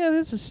 I'm like, yeah,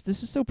 this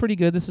is still pretty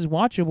good. This is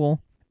watchable,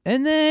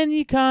 and then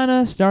you kind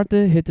of start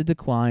to hit the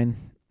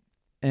decline,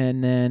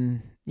 and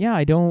then. Yeah,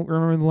 I don't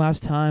remember the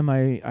last time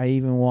I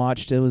even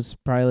watched. It was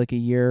probably like a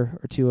year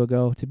or two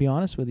ago, to be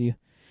honest with you.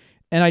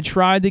 And I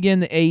tried to get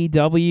into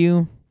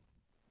AEW,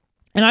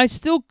 and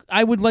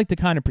I would like to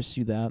kind of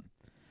pursue that.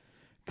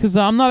 Because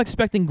I'm not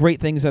expecting great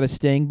things out of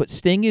Sting, but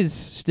Sting is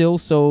still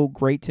so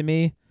great to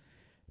me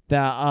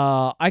that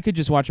I could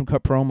just watch him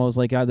cut promos.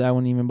 That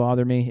wouldn't even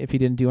bother me if he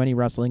didn't do any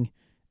wrestling.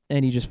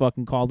 And he just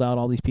fucking called out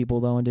all these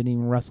people, though, and didn't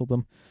even wrestle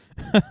them.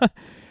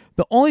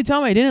 The only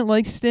time I didn't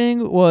like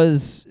Sting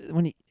was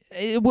when he...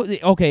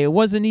 It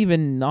wasn't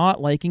even not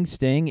liking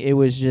Sting. It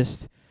was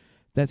just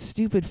that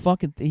stupid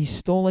fucking... he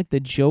stole, the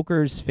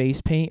Joker's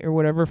face paint or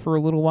whatever for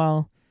a little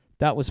while.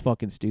 That was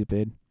fucking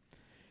stupid.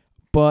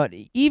 But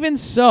even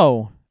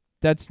so,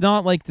 that's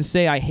not to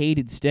say I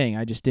hated Sting.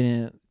 I just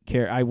didn't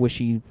care. I wish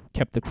he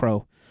kept the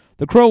Crow.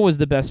 The Crow was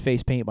the best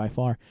face paint by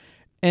far.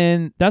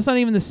 And that's not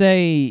even to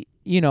say,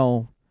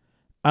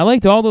 I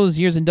liked all those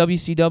years in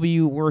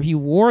WCW where he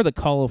wore the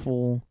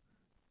colorful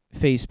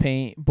face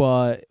paint,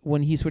 but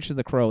when he switched to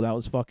the Crow, that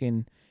was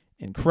fucking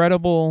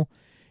incredible.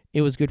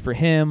 It was good for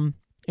him.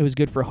 It was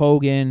good for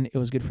Hogan. It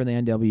was good for the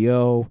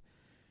NWO.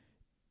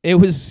 It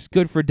was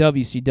good for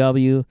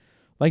WCW.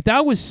 Like,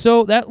 that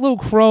little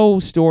Crow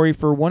story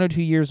for 1 or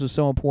 2 years was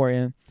so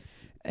important.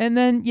 And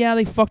then, yeah,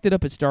 they fucked it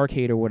up at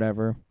Starrcade or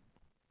whatever.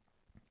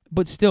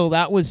 But still,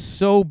 that was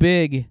so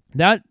big.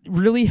 That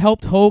really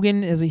helped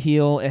Hogan as a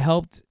heel. It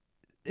helped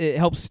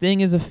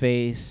Sting as a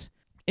face.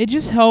 It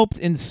just helped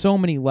in so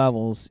many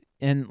levels.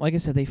 And like I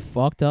said, they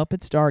fucked up at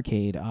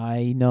Starrcade.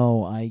 I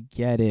know, I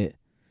get it.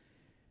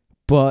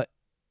 But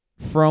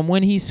from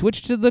when he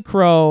switched to the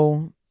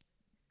Crow,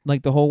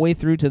 like the whole way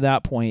through to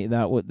that point,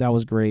 that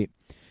was great.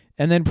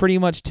 And then pretty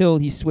much till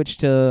he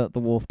switched to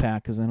the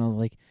Wolfpack, because then I was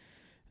like,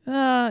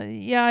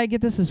 yeah, I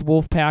get this is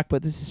Wolfpack,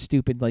 but this is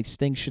stupid. Like,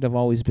 Sting should have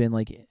always been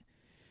like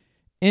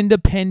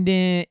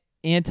independent,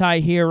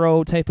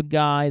 anti-hero type of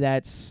guy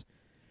that's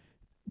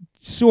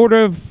sort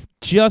of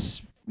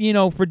just,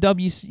 for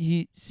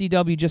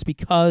WCW just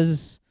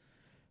because,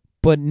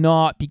 but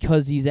not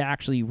because he's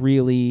actually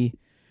really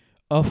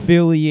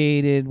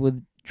affiliated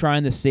with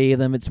trying to save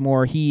them. It's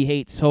more he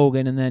hates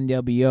Hogan and then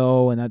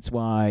NWO, and that's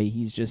why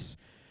he's just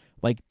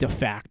like de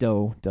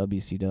facto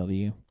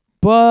WCW.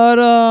 But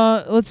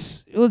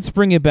let's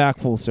bring it back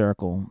full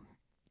circle.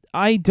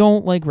 I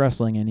don't like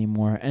wrestling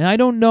anymore, and I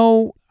don't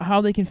know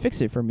how they can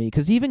fix it for me,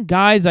 because even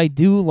guys I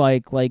do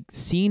like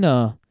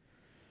Cena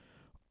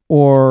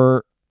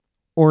or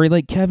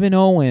like Kevin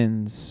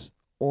Owens,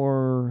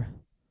 or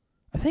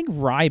I think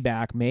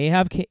Ryback may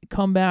have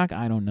come back.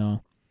 I don't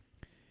know.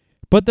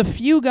 But the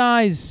few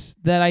guys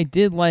that I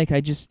did like,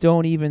 I just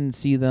don't even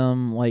see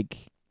them,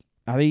 like,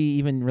 are they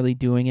even really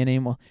doing it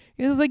anymore?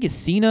 It's like, is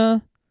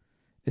Cena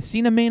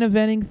main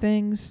eventing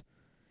things?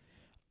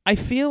 I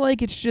feel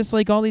like it's just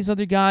like all these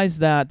other guys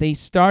that they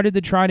started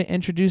to try to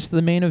introduce to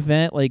the main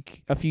event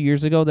like a few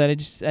years ago that I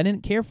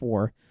didn't care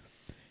for.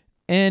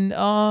 And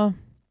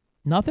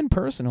nothing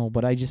personal,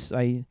 but I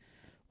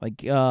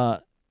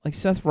like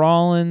Seth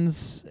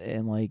Rollins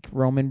and like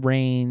Roman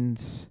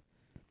Reigns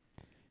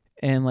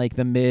and like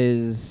The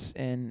Miz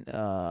and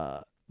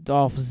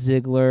Dolph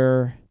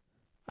Ziggler.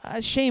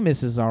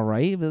 Sheamus is all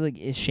right, but like,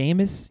 is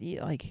Sheamus,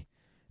 like,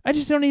 I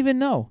just don't even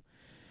know.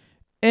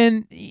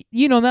 And,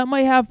 that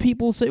might have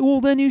people say,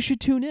 well, then you should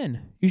tune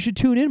in. You should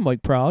tune in,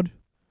 Mike Proud.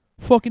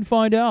 Fucking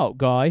find out,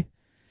 guy.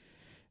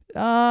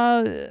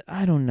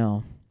 I don't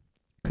know.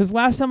 Because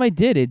last time I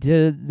did it,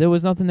 there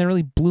was nothing that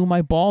really blew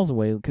my balls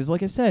away. Because,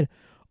 like I said,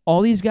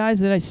 all these guys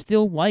that I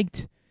still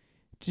liked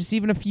just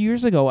even a few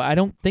years ago, I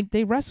don't think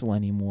they wrestle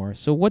anymore.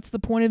 So what's the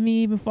point of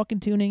me even fucking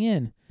tuning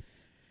in?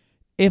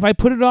 If I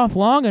put it off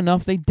long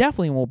enough, they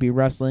definitely won't be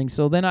wrestling.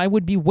 So then I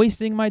would be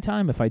wasting my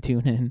time if I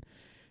tune in.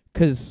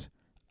 Because,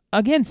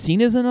 again,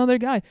 Cena's another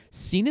guy.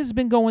 Cena's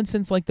been going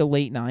since like the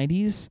late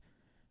 90s.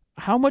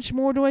 How much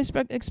more do I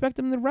expect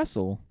him to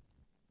wrestle?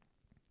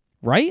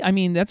 Right? I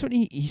mean, that's when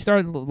he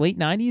started late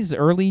 90s,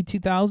 early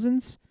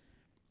 2000s.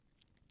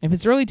 If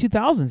it's early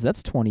 2000s,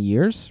 that's 20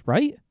 years,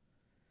 right?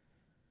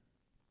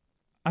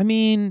 I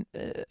mean,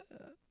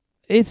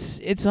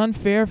 it's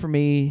unfair for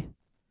me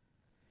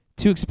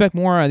to expect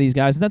more out of these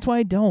guys, and that's why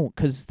I don't,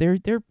 because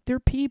they're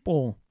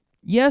people.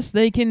 Yes,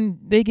 they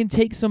can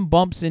take some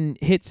bumps and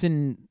hits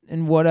and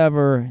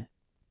whatever,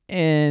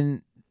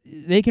 and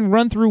they can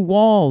run through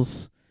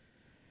walls,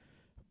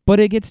 but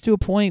it gets to a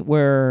point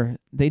where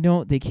they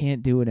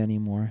can't do it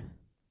anymore.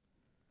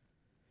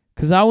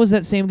 Because I was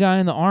that same guy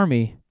in the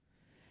Army.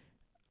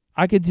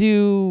 I could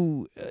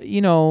do,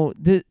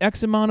 the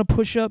X amount of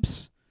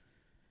push-ups.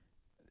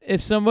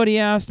 If somebody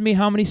asked me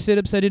how many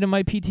sit-ups I did in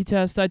my PT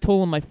test, I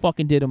told them I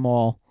fucking did them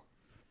all.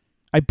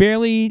 I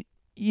barely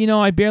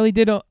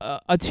did a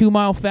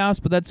 2-mile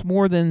fast, but that's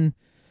more than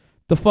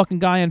the fucking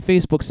guy on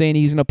Facebook saying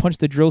he's going to punch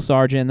the drill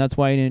sergeant, and that's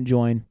why he didn't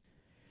join.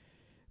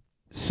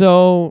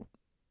 So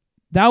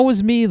that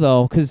was me,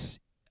 though, because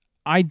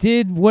I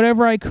did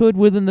whatever I could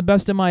within the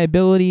best of my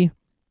ability,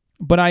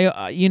 but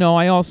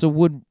I also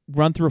would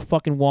run through a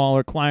fucking wall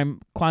or climb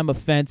a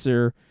fence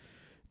or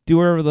do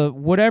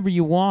whatever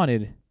you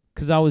wanted,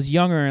 because I was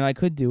younger and I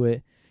could do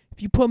it.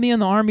 If you put me in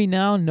the Army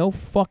now, no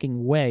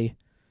fucking way.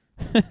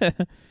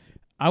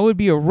 I would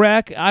be a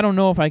wreck. I don't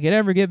know if I could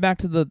ever get back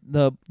to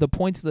the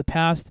points of the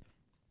past.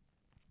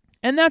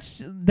 And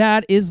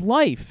that is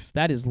life.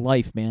 That is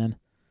life, man.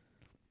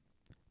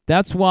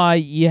 That's why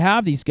you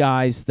have these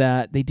guys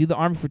that they do the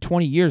Army for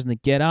 20 years and they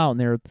get out and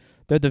they're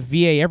the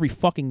VA every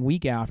fucking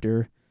week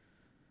after,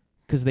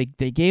 because they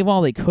gave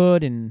all they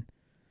could, and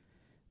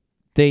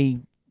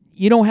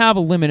you don't have a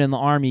limit in the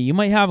Army. You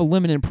might have a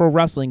limit in pro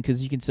wrestling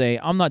because you can say,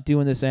 I'm not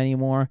doing this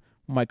anymore.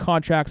 My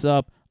contract's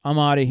up. I'm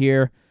out of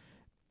here.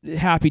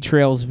 Happy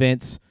trails,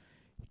 Vince.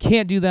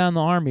 Can't do that in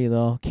the Army,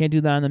 though. Can't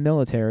do that in the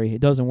military. It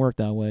doesn't work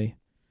that way.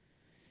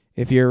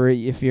 If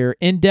you're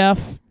in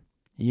def,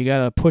 you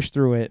gotta push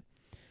through it.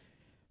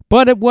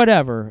 But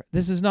whatever.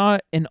 This is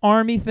not an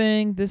Army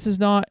thing. This is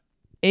not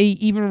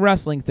even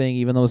wrestling thing,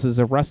 even though this is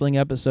a wrestling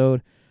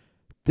episode.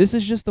 This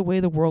is just the way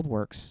the world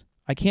works.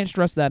 I can't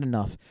stress that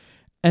enough.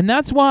 And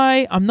that's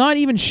why I'm not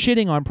even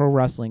shitting on pro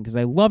wrestling, because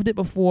I loved it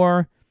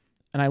before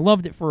and I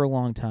loved it for a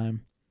long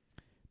time.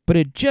 But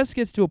it just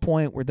gets to a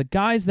point where the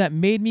guys that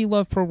made me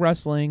love pro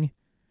wrestling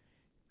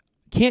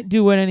can't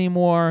do it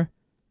anymore,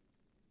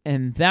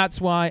 and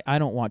that's why I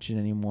don't watch it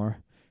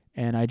anymore.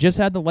 And I just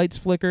had the lights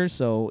flicker,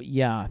 so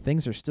yeah,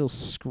 things are still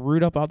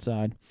screwed up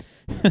outside.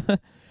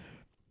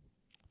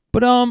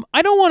 But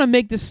I don't want to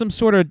make this some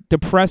sort of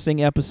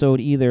depressing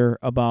episode either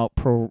about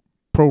pro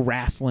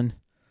wrestling.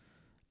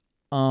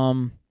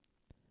 I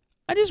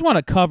just want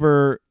to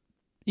cover,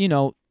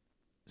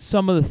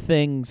 some of the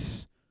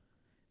things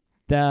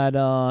that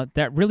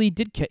that really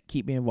did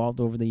keep me involved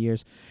over the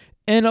years.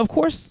 And of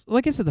course,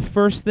 like I said, the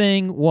first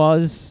thing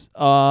was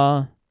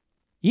Hulk,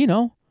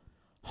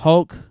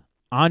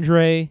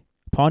 Andre,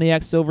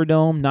 Pontiac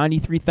Silverdome,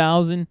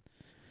 93,000.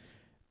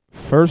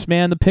 First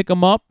man to pick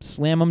him up,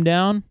 slam him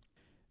down.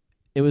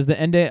 It was the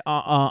end of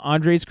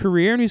Andre's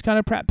career, and he was kind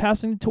of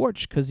passing the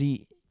torch because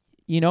he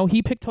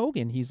picked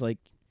Hogan. He's like,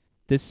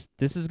 this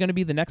is going to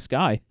be the next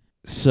guy.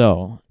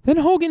 So then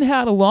Hogan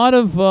had a lot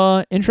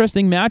of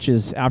interesting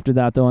matches after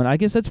that, though, and I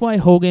guess that's why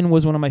Hogan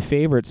was one of my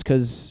favorites,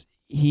 because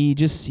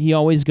he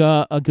always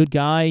got a good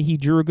guy. He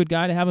drew a good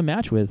guy to have a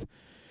match with.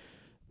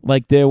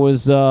 Like there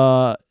was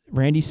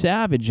Randy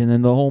Savage, and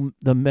then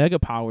the Mega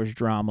Powers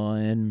drama,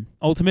 and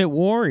Ultimate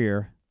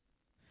Warrior,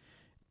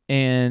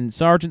 and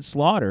Sergeant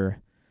Slaughter.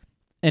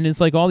 And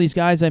it's like all these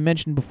guys I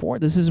mentioned before.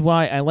 This is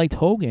why I liked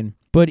Hogan.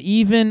 But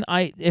even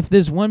if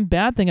there's one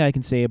bad thing I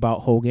can say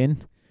about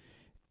Hogan,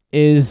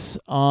 is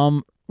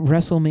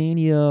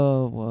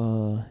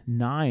WrestleMania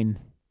 9.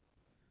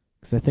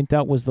 Because I think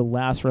that was the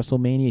last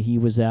WrestleMania he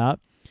was at,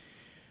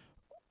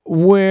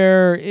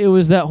 where it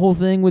was that whole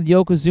thing with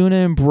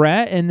Yokozuna and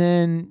Brett, and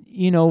then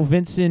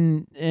Vince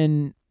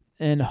and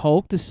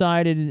Hulk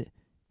decided,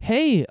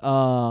 hey,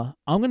 I'm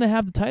gonna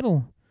have the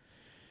title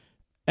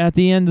at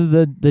the end of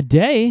the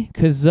day,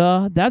 because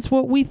that's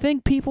what we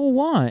think people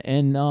want.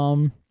 And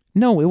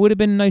no, it would have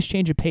been a nice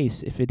change of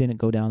pace if it didn't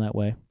go down that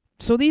way.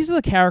 So these are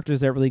the characters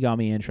that really got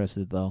me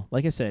interested, though.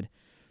 Like I said,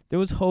 there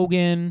was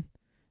Hogan,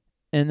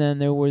 and then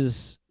there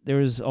was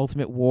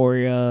Ultimate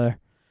Warrior,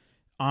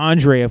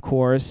 Andre, of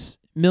course,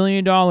 $1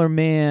 Million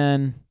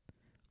Man,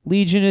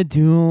 Legion of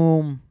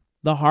Doom,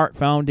 the Hart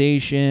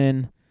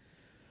Foundation.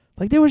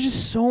 Like, there was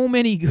just so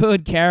many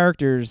good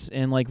characters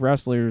and like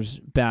wrestlers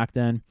back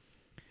then.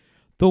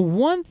 The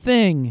one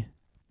thing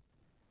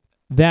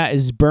that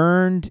is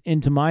burned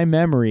into my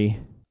memory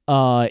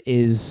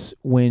is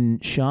when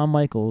Shawn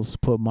Michaels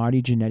put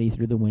Marty Jannetty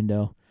through the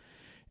window.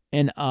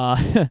 And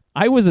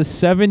I was a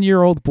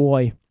 7-year-old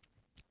boy.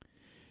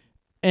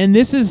 And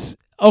this is,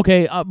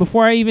 okay,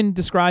 before I even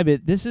describe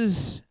it, this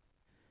is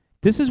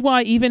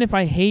why even if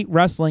I hate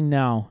wrestling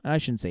now, and I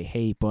shouldn't say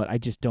hate, but I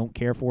just don't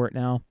care for it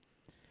now,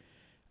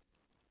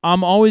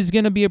 I'm always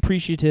going to be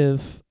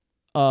appreciative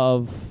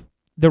of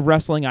the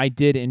wrestling I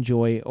did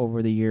enjoy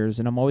over the years,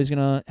 and I'm always going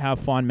to have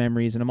fond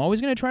memories, and I'm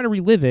always going to try to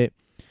relive it.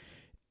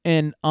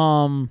 And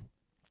I'm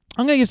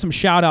going to give some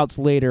shout-outs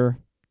later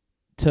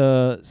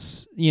to,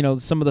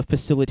 some of the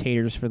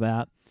facilitators for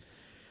that.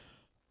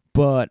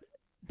 But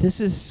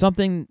this is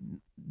something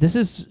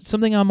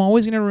I'm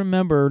always going to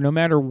remember, no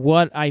matter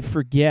what I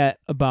forget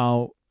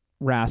about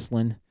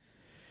wrestling,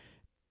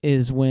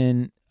 is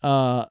when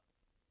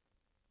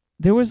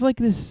there was like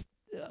this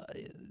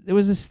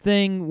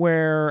thing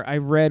where I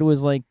read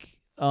was like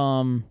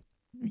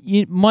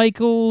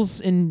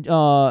Michaels and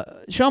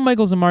Shawn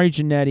Michaels and Marty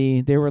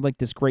Jannetty, they were like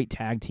this great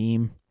tag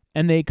team,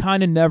 and they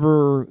kind of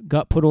never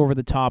got put over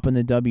the top in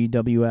the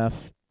WWF.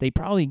 They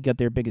probably got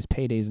their biggest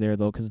paydays there,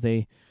 though, because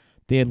they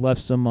had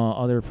left some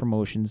other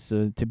promotions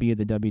to be at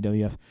the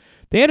WWF.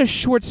 They had a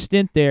short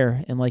stint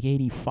there in like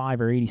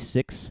 85 or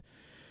 86,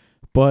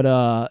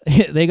 but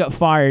they got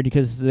fired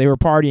because they were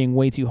partying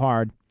way too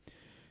hard.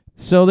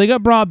 So they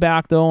got brought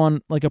back, though,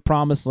 on like a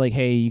promise, like,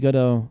 hey,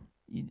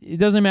 it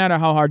doesn't matter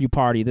how hard you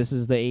party. This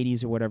is the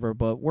 80s or whatever,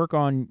 but work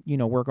on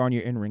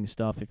your in-ring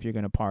stuff if you're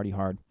going to party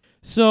hard.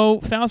 So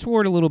fast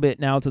forward a little bit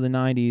now to the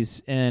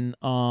 90s, and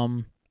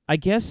I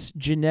guess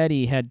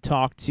Jannetty had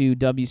talked to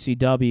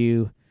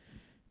WCW,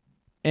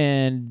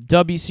 and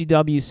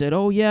WCW said,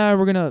 "Oh yeah,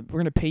 we're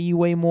gonna pay you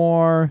way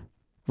more.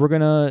 We're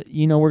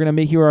gonna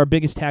make you our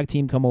biggest tag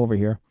team. Come over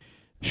here."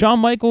 Shawn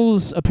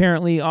Michaels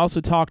apparently also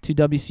talked to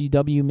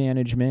WCW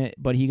management,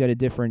 but he got a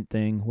different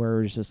thing where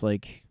it was just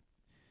like,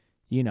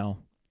 don't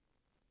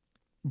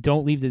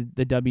leave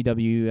the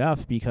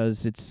WWF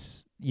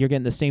because you're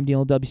getting the same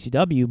deal in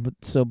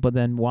WCW. But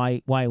then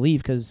why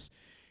leave? Because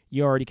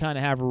you already kind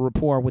of have a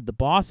rapport with the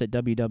boss at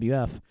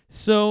WWF.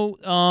 So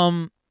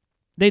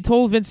they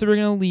told Vince they were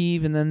going to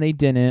leave, and then they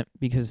didn't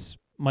because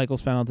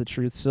Michaels found out the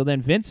truth. So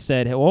then Vince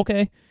said, hey, well,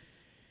 okay,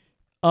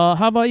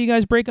 how about you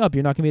guys break up?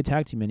 You're not going to be a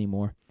tag team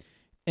anymore.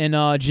 And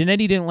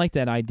Jannetty didn't like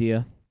that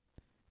idea.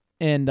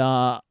 And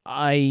I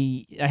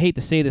hate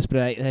to say this, but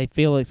I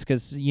feel it's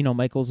because,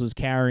 Michaels was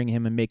carrying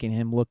him and making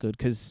him look good.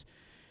 Because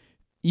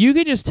you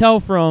could just tell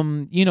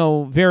from,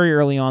 very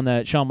early on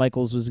that Shawn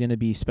Michaels was going to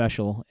be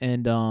special.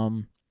 And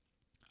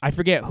I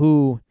forget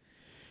who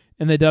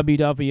in the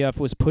WWF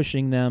was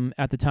pushing them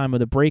at the time of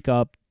the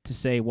breakup to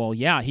say, well,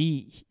 yeah, I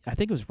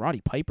think it was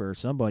Roddy Piper or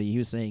somebody. He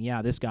was saying,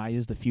 yeah, this guy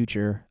is the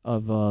future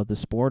of the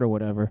sport or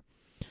whatever.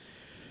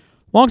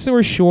 Long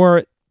story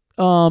short,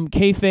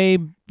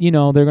 kayfabe, they're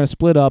going to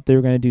split up. They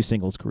were going to do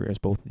singles careers,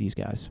 both of these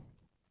guys.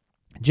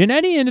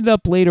 Jannetty ended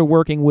up later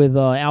working with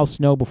Al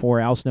Snow before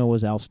Al Snow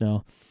was Al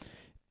Snow.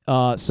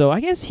 So I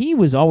guess he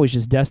was always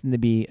just destined to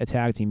be a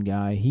tag team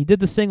guy. He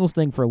did the singles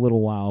thing for a little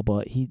while,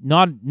 but he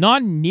not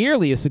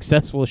nearly as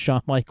successful as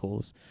Shawn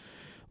Michaels.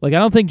 Like, I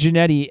don't think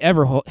Jannetty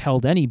ever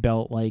held any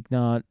belt, like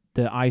not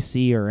the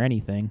IC or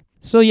anything.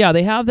 So yeah,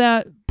 they have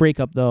that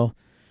breakup though.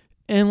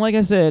 And like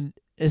I said,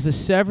 as a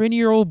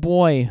 7-year-old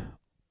boy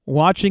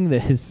watching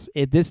this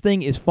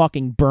thing is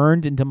fucking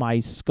burned into my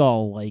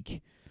skull.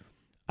 Like,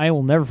 I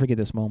will never forget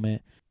this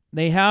moment.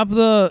 They have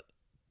the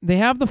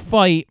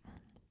fight,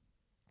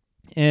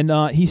 and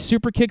he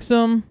super kicks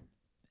him,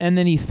 and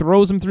then he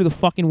throws him through the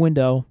fucking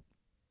window.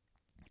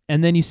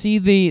 And then you see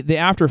the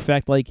after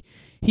effect, like,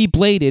 he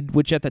bladed,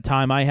 which at the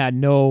time I had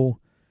no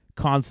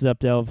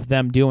concept of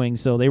them doing,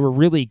 so they were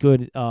really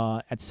good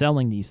at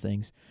selling these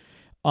things.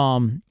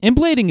 And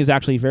blading is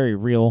actually very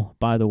real,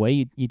 by the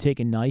way. You take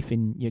a knife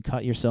and you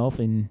cut yourself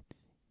and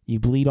you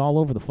bleed all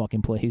over the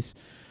fucking place.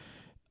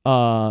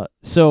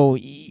 So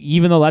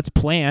even though that's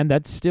planned,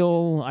 that's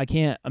still, I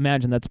can't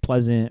imagine that's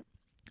pleasant.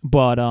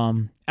 But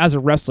as a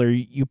wrestler,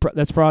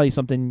 that's probably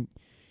something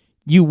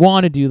you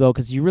want to do though,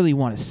 because you really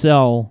want to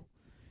sell,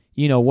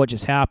 what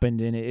just happened,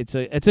 and it's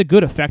a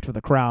good effect for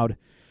the crowd.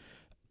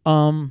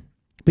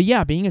 But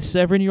yeah, being a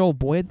 7-year-old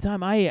boy at the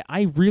time,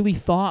 I really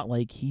thought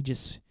like he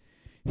just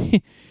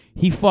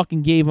he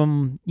fucking gave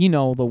him,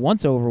 the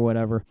once over or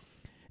whatever.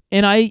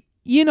 And I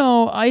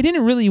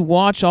didn't really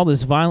watch all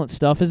this violent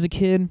stuff as a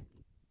kid.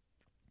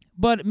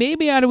 But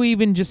maybe I'd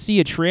even just see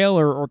a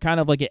trailer or kind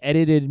of like an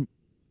edited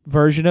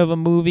version of a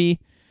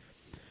movie.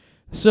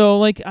 So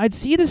like I'd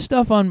see this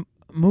stuff on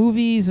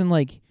movies and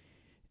like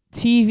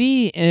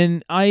TV,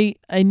 and I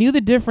knew the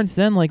difference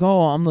then. Like,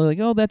 I'm like,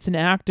 that's an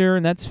actor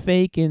and that's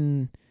fake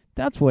and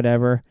that's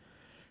whatever.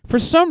 For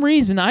some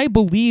reason, I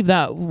believe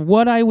that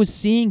what I was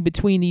seeing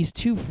between these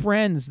two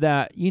friends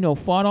that,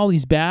 fought all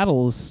these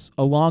battles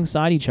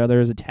alongside each other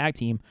as a tag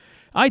team,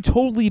 I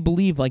totally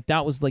believed like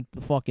that was like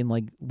the fucking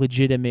like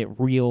legitimate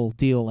real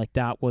deal. Like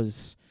that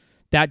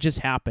just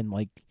happened.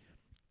 Like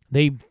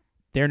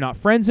they're not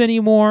friends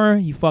anymore.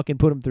 You fucking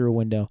put them through a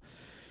window.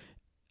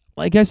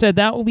 Like I said,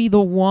 that will be the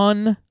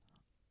one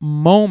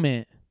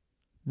moment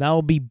that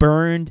will be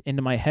burned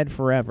into my head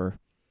forever.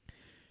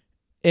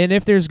 And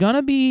if there's going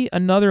to be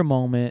another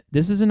moment,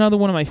 this is another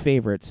one of my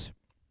favorites.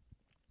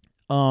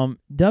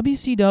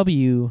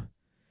 WCW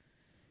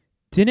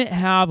didn't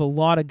have a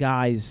lot of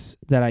guys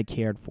that I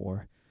cared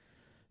for.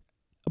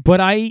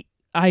 But I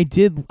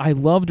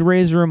loved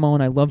Razor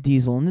Ramon, I loved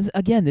Diesel. And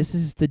this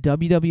is the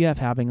WWF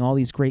having all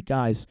these great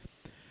guys.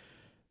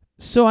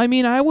 So I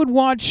mean, I would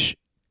watch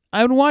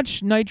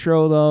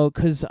Nitro though,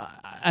 because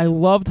I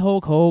loved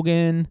Hulk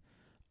Hogan.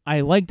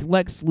 I liked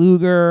Lex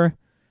Luger.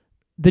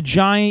 The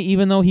Giant,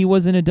 even though he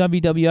wasn't a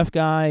WWF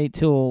guy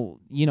till,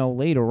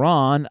 later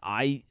on,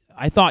 I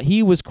thought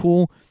he was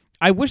cool.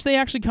 I wish they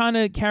actually kind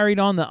of carried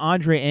on the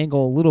Andre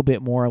angle a little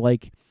bit more,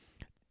 like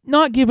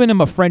not giving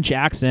him a French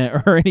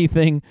accent or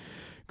anything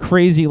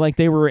crazy like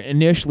they were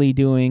initially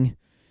doing,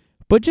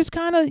 but just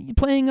kind of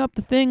playing up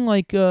the thing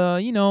like,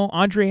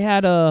 Andre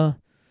had an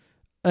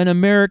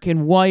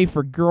American wife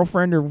or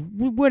girlfriend or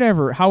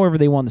whatever, however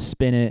they want to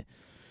spin it.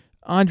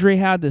 Andre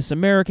had this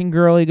American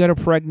girl, he got her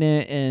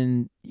pregnant,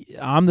 and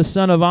I'm the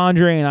son of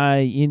Andre,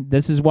 and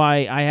this is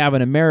why I have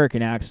an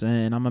American accent,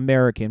 and I'm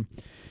American.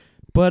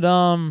 But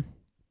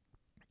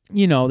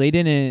they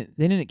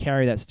didn't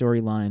carry that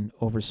storyline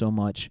over so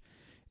much.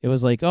 It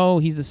was like,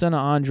 he's the son of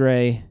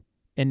Andre,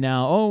 and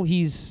now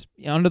he's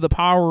under the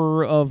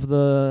power of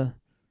the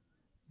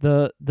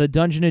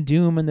Dungeon of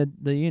Doom and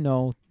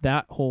the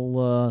that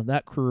whole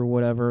that crew or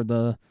whatever,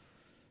 the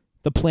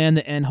plan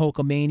to end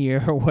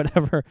Hulkamania or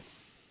whatever.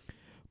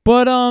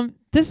 But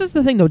this is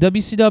the thing though.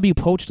 WCW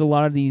poached a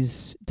lot of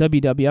these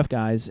WWF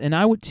guys, and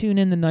I would tune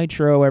in the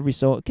Nitro every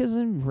so because,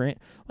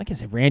 like I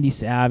said, Randy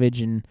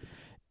Savage and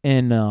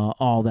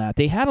all that.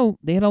 They had a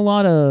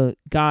lot of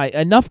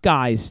enough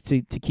guys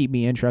to keep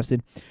me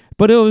interested.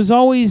 But it was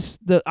always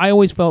I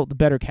always felt the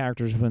better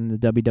characters when the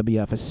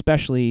WWF,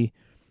 especially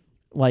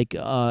like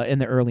in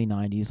the early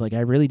 90s. Like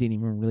I really didn't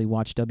even really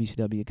watch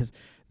WCW because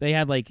they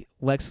had like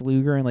Lex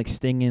Luger and like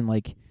Sting and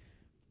like.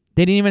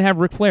 They didn't even have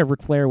Ric Flair.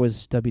 Ric Flair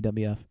was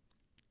WWF.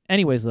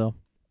 Anyways, though.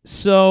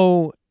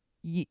 So,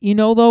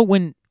 though,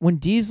 when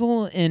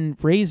Diesel and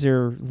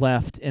Razor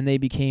left and they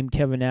became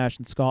Kevin Nash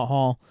and Scott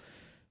Hall,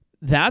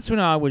 that's when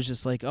I was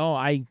just like,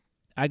 I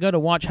got to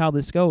watch how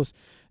this goes.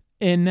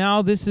 And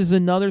now this is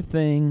another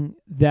thing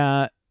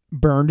that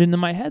burned into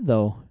my head,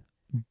 though.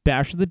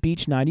 Bash of the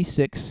Beach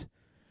 96.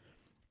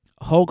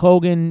 Hulk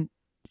Hogan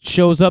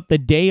shows up the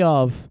day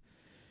of,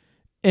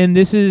 And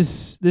this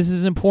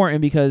is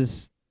important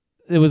because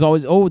it was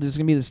always, this is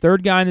going to be this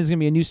third guy and there's going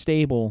to be a new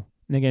stable.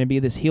 And they're going to be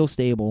this heel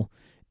stable.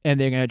 And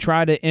they're going to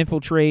try to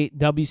infiltrate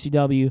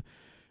WCW.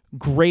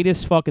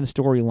 Greatest fucking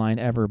storyline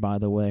ever, by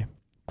the way.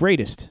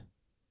 Greatest.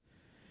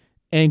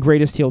 And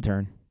greatest heel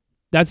turn.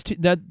 That's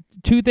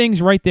two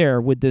things right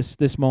there with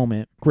this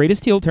moment.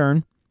 Greatest heel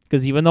turn,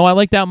 because even though I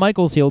like that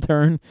Michaels heel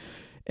turn,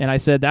 and I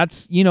said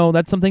that's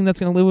something that's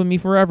going to live with me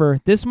forever,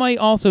 this might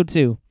also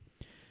too.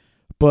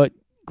 But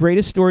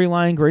greatest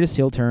storyline, greatest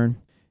heel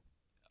turn.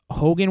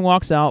 Hogan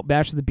walks out,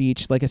 Bash at the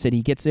Beach. Like I said,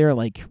 he gets there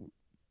like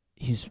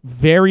he's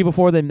very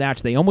before the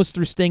match. They almost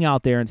threw Sting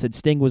out there and said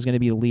Sting was going to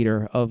be the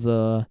leader of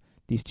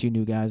these two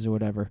new guys or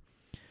whatever.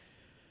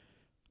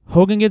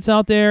 Hogan gets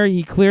out there.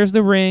 He clears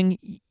the ring.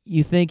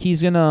 You think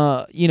he's going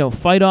to,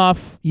 fight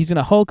off. He's going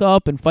to Hulk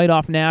up and fight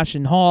off Nash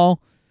and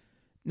Hall.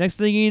 Next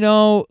thing you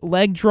know,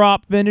 leg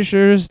drop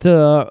finishers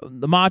to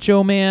the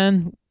Macho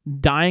Man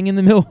dying in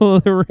the middle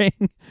of the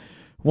ring.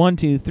 1,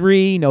 2,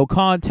 3, no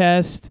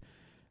contest.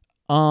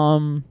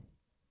 Like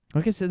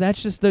I said,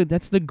 that's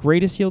the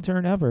greatest heel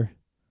turn ever.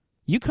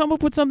 You come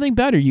up with something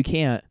better, you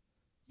can't.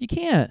 You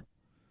can't.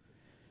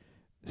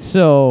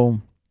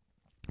 So,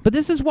 but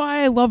this is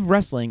why I love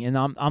wrestling, and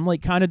I'm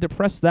like kind of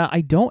depressed that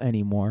I don't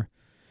anymore.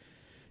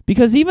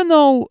 Because even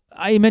though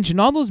I mentioned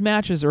all those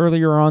matches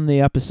earlier on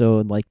the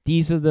episode, like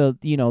these are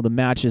the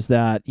matches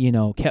that,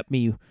 kept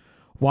me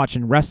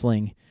watching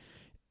wrestling.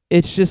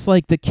 It's just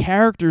like the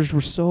characters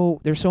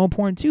they're so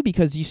important too,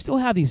 because you still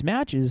have these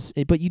matches,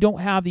 but you don't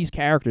have these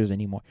characters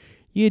anymore.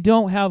 You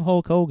don't have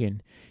Hulk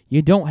Hogan.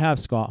 You don't have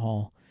Scott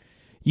Hall.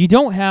 You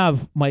don't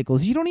have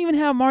Michaels. You don't even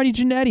have Marty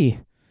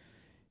Jannetty.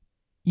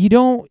 You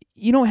don't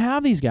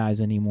have these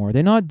guys anymore.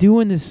 They're not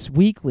doing this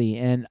weekly,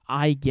 and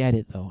I get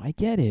it though. I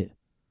get it.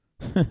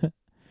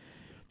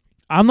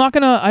 I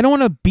don't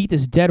want to beat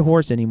this dead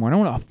horse anymore. I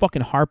don't want to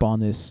fucking harp on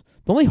this.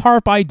 The only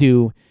harp I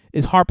do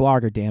is harp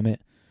lager, damn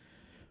it.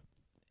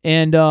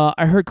 And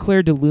I heard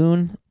Claire de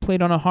Lune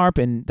played on a harp,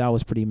 and that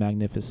was pretty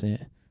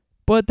magnificent.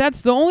 But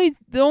that's the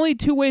only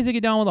two ways I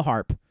get down with a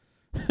harp.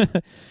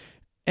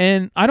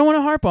 And I don't want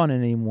to harp on it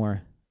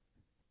anymore.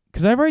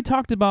 Because I've already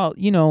talked about,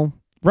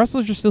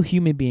 wrestlers are still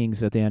human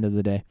beings at the end of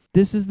the day.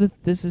 This is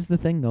the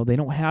thing, though. They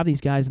don't have these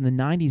guys in the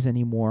 90s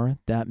anymore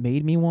that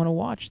made me want to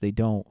watch. They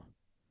don't.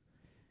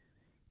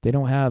 They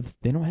don't have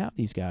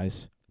these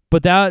guys.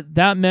 But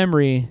that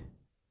memory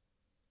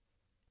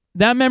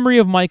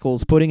of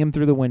Michaels putting him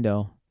through the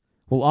window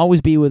will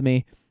always be with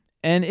me.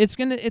 And it's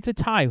a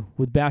tie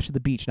with Bash at the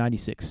Beach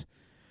 96.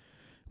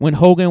 When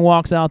Hogan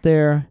walks out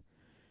there,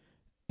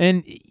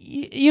 and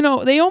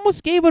they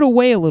almost gave it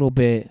away a little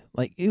bit.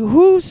 Like,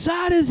 whose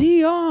side is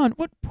he on?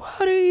 What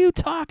are you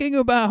talking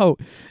about?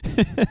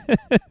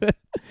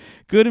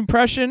 Good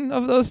impression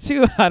of those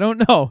two? I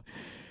don't know.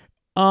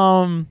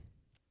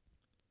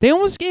 They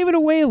almost gave it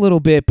away a little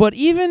bit, but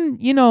even,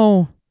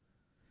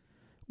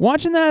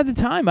 watching that at the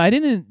time, I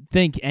didn't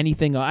think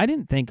anything. I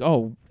didn't think,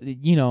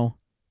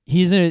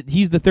 he's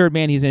the third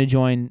man, he's going to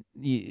join,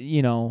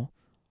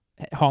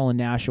 Hall and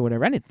Nash or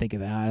whatever. I didn't think of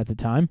that at the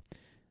time.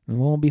 And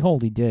lo and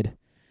behold, he did.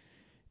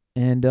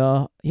 And,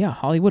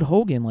 Hollywood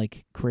Hogan,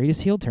 like,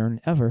 greatest heel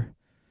turn ever.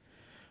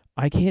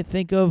 I can't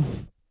think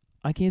of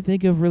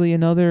really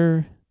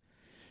another,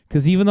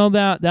 because even though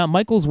that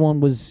Michaels one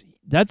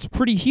that's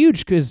pretty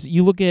huge, because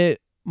you look at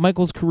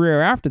Michaels'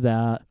 career after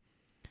that,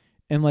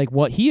 and like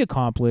what he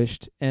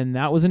accomplished, and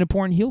that was an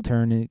important heel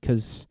turn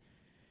because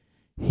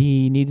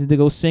he needed to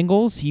go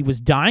singles. He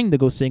was dying to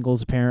go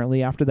singles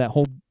apparently after that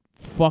whole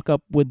fuck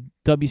up with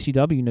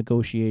WCW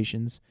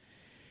negotiations.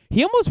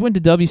 He almost went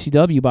to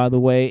WCW, by the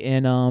way,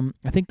 in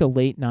I think the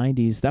late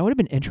 90s. That would have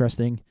been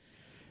interesting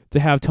to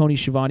have Tony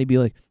Schiavone be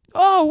like,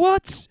 "Oh,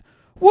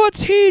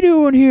 what's he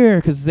doing here?"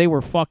 Because they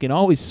were fucking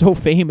always so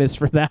famous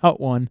for that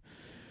one.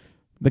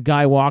 The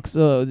guy walks,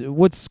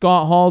 what's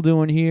Scott Hall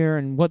doing here,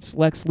 and what's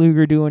Lex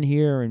Luger doing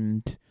here,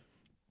 and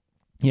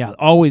yeah,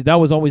 that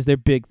was always their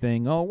big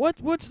thing. Oh,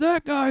 what's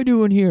that guy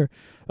doing here?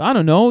 I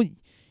don't know.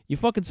 You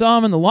fucking saw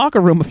him in the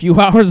locker room a few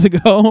hours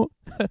ago.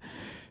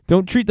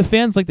 Don't treat the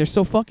fans like they're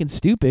so fucking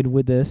stupid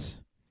with this.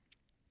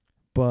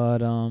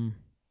 But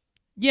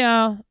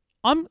yeah,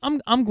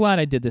 I'm glad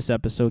I did this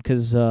episode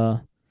because,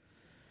 like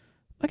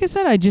I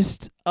said, I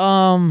just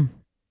I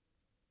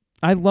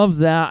loved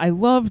that. I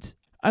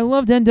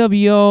loved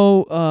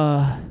NWO.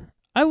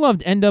 I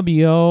loved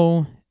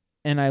NWO,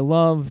 and I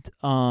loved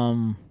a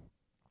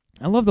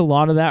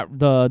lot of that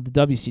the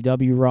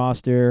WCW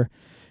roster,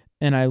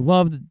 and I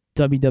loved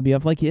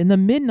WWF. Like in the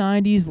mid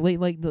 '90s,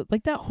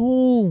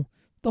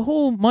 the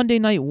whole Monday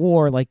Night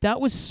War, like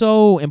that was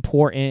so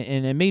important,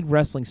 and it made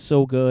wrestling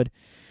so good.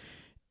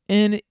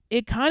 And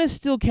it kind of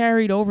still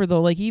carried over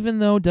though. Like even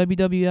though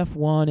WWF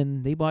won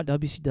and they bought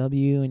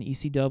WCW and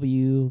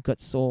ECW got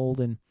sold,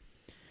 and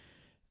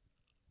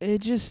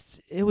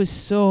it was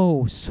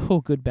so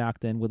good back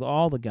then with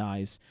all the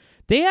guys.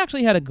 They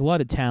actually had a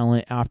glut of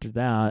talent after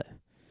that.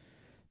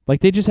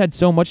 Like they just had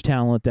so much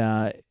talent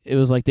that it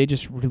was like they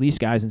just released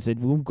guys and said,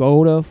 "We'll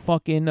go to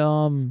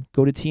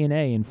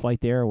TNA and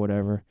fight there or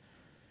whatever."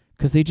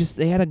 because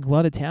they had a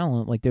glut of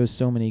talent. Like, there was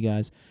so many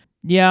guys.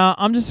 Yeah,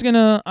 I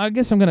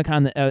guess I'm gonna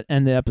kind of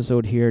end the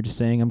episode here, just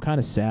saying I'm kind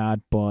of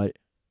sad, but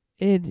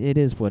it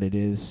is what it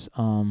is.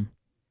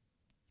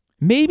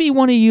 Maybe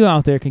one of you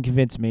out there can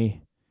convince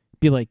me.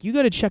 Be like, you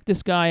got to check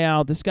this guy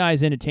out. This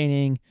guy's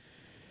entertaining,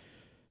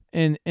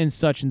 and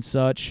such and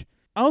such.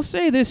 I'll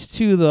say this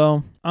too,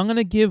 though. I'm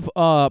gonna give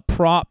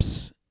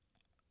props,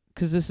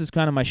 because this is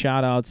kind of my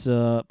shout outs.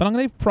 But I'm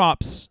gonna give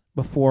props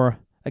before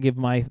I give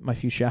my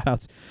few shout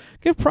outs.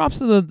 Give props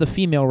to the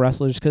female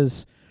wrestlers,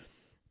 because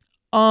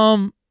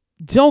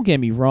don't get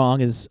me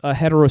wrong, as a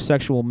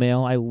heterosexual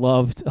male, I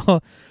loved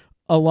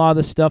a lot of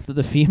the stuff that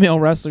the female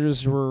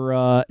wrestlers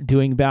were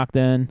doing back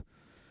then.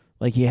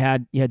 Like, you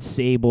had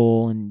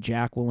Sable and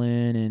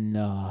Jacqueline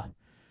and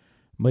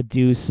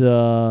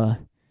Medusa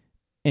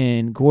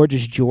and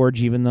Gorgeous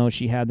George, even though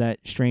she had that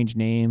strange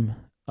name.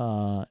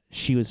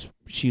 She was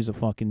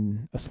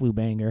a slew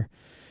banger.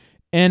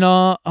 And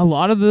a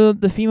lot of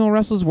the female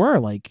wrestlers were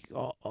like,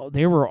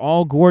 they were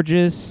all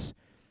gorgeous.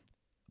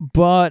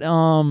 But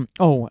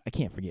I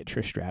can't forget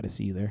Trish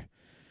Stratus either.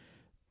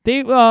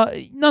 They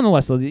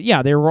nonetheless,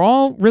 yeah, they were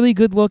all really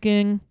good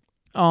looking.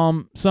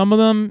 Some of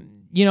them,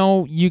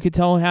 you could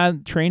tell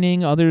had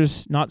training,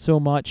 others not so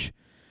much.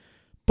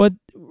 But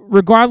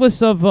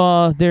regardless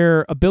of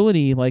their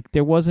ability, like,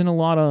 there wasn't a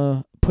lot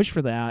of push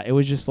for that. It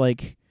was just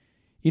like,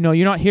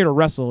 you're not here to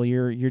wrestle.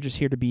 You're just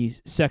here to be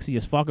sexy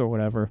as fuck or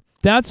whatever.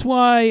 That's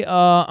why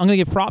I'm gonna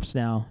give props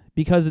now,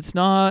 because it's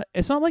not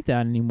like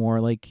that anymore.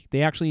 Like,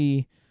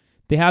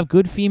 they have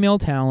good female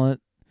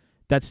talent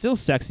that's still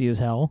sexy as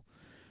hell,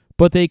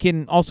 but they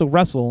can also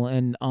wrestle,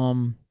 and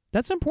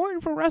that's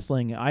important for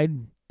wrestling.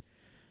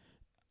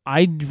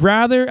 I'd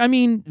rather,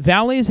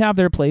 valets have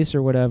their place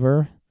or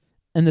whatever,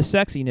 and the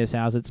sexiness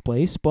has its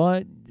place,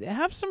 but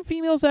have some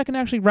females that can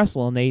actually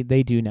wrestle, and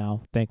they do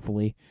now,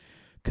 thankfully,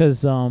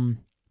 because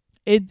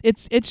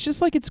it's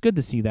just like, it's good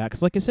to see that,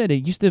 because like I said,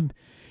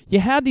 you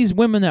had these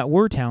women that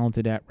were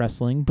talented at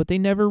wrestling, but they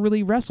never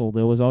really wrestled.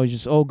 It was always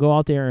just, go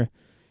out there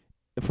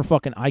for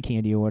fucking eye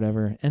candy or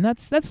whatever, and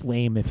that's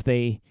lame. If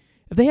they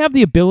have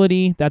the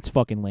ability, that's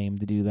fucking lame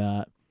to do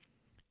that,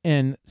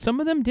 and some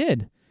of them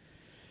did.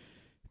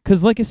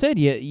 Because, like I said,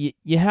 you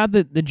had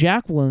the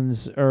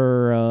Jacquelines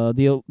or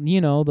the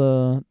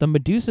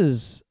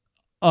Medusas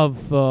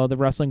of the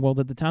wrestling world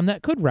at the time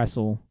that could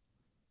wrestle.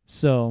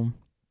 So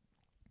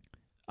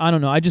I don't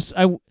know.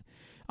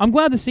 I'm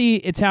glad to see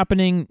it's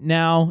happening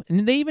now,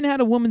 and they even had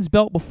a women's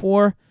belt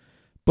before.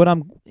 But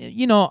I'm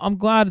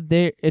glad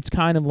it's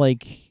kind of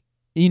like,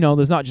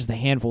 there's not just a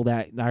handful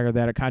that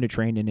are kind of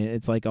trained in it.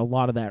 It's like a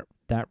lot of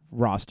that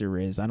roster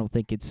is. I don't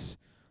think it's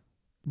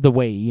the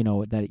way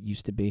that it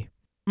used to be.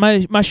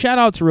 My shout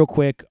outs real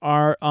quick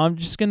are, I'm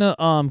just gonna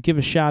give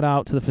a shout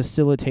out to the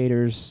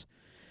facilitators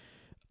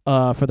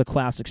for the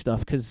classic stuff,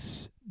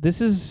 because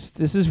this is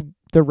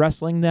the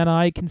wrestling that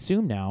I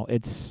consume now.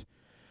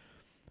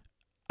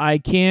 I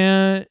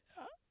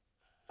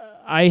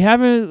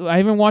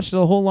haven't watched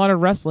a whole lot of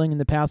wrestling in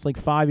the past like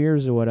 5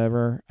 years or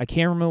whatever. I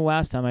can't remember the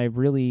last time I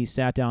really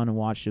sat down and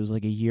watched it. It was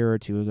like a year or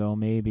two ago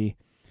maybe.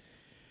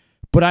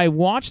 But I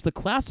watch the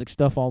classic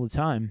stuff all the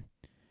time.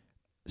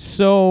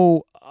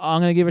 So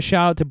I'm going to give a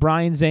shout out to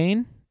Brian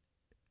Zane,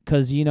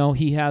 because,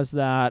 he has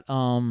that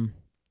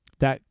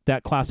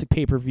that classic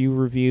pay-per-view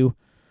review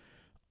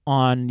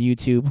on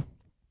YouTube.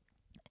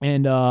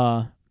 And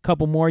a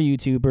couple more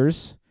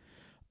YouTubers.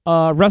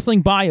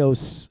 Wrestling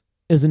Bios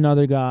is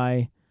another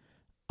guy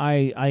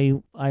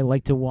I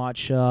like to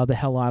watch the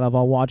hell out of.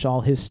 I'll watch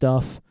all his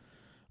stuff.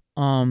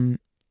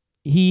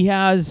 He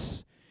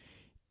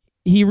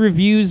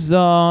reviews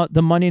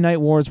the Monday Night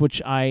Wars,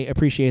 which I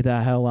appreciate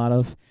that hell out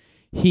of.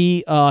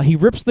 He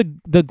rips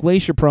the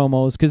Glacier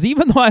promos, because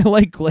even though I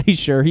like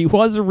Glacier, he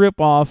was a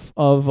ripoff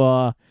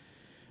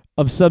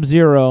of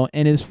Sub-Zero,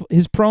 and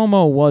his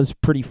promo was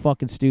pretty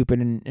fucking stupid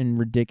and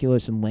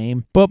ridiculous and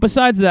lame. But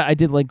besides that, I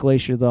did like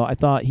Glacier, though. I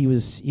thought he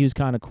was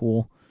kind of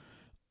cool.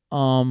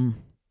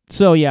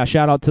 So yeah,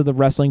 shout out to the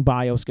Wrestling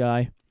Bios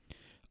guy.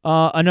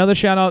 Another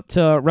shout out to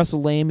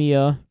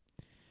WrestleLamia.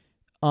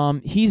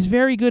 He's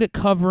very good at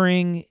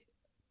covering.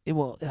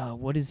 Well,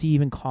 what does he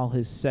even call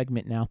his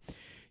segment now?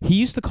 He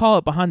used to call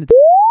it Behind the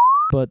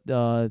but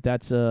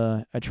that's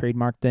a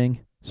trademark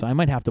thing, so I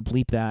might have to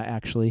bleep that,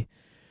 actually.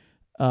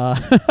 Oh,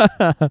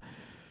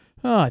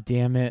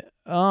 damn it.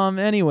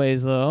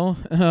 Anyways,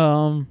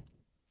 though,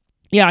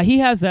 yeah, he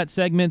has that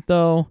segment,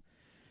 though,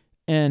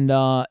 and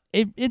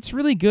it's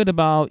really good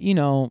about,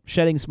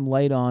 shedding some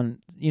light on,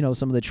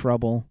 some of the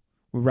trouble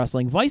with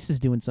wrestling. Vice is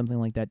doing something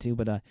like that, too,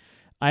 but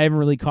I haven't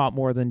really caught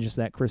more than just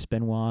that Chris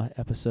Benoit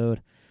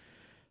episode.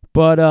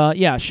 But,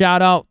 yeah,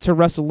 shout out to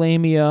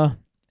WrestleLamia.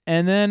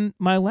 And then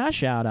my last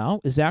shout out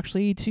is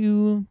actually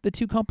to the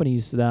two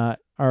companies that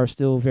are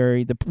still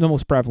the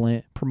most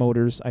prevalent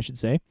promoters, I should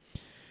say.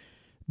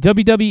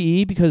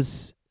 WWE,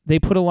 because they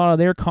put a lot of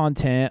their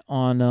content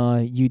on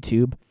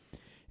YouTube.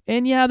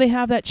 And yeah, they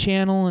have that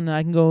channel, and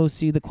I can go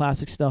see the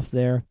classic stuff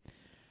there.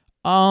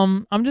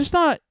 I'm just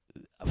not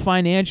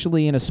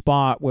financially in a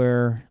spot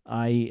where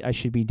I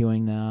should be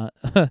doing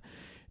that.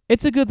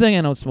 It's a good thing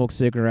I don't smoke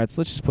cigarettes.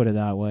 Let's just put it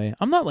that way.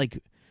 I'm not like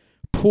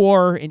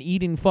poor and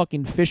eating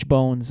fucking fish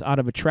bones out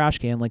of a trash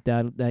can like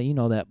that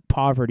that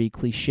poverty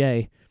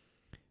cliche.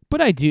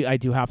 But I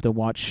do have to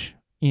watch,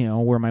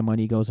 where my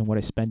money goes and what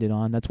I spend it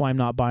on. That's why I'm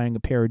not buying a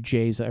pair of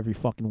J's every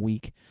fucking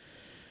week.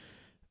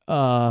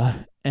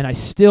 And I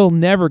still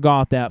never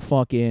got that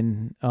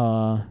fucking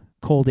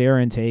cold air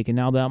intake. And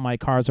now that my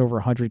car's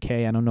over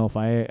 100K, I don't know if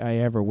I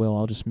ever will.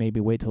 I'll just maybe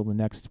wait till the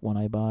next one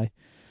I buy.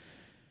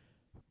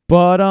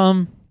 But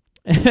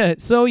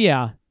so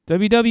yeah,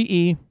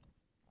 WWE.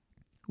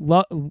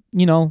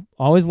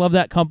 Always love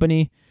that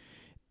company.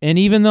 And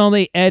even though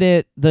they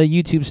edit the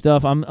YouTube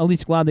stuff, I'm at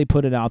least glad they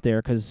put it out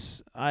there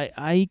because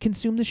I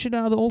consume the shit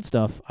out of the old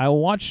stuff. I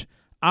will watch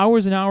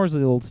hours and hours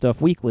of the old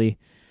stuff weekly,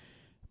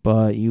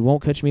 but you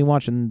won't catch me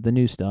watching the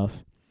new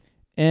stuff.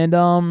 And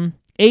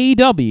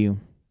AEW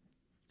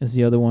is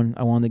the other one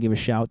I wanted to give a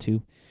shout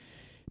to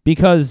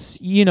because,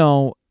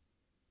 even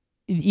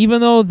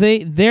though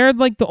they're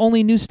like the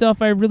only new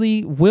stuff I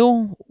really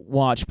will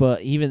watch,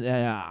 but even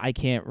I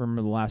can't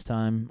remember the last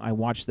time I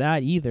watched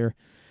that either.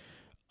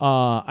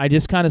 I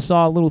just kind of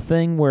saw a little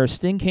thing where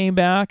Sting came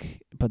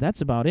back, but that's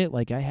about it.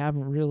 Like I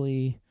haven't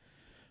really,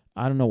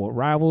 I don't know what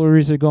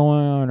rivalries are going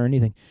on or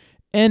anything,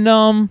 and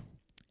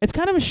it's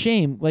kind of a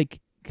shame, like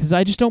because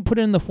I just don't put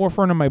it in the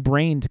forefront of my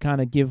brain to kind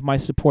of give my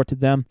support to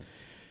them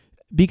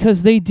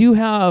because they do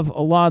have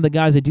a lot of the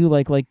guys I do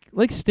like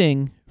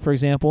Sting, for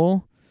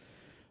example.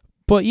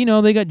 But,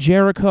 they got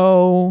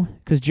Jericho,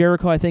 because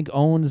Jericho, I think,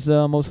 owns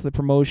most of the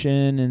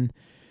promotion. And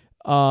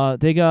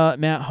they got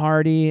Matt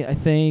Hardy, I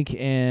think.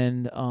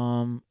 And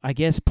I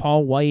guess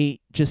Paul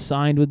White just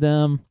signed with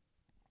them.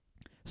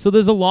 So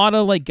there's a lot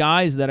of,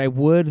 guys that I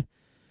would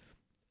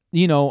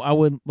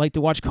like to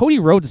watch. Cody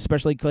Rhodes,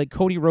 especially. Like,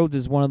 Cody Rhodes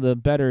is one of the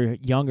better,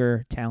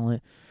 younger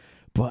talent.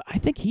 But I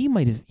think he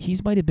might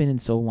have been in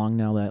so long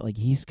now that,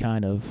 he's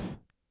kind of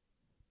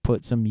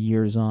put some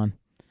years on.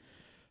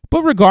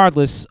 But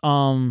regardless,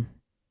 shout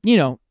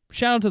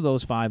out to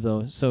those 5,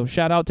 though. So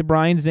shout out to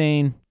Brian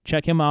Zane.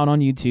 Check him out on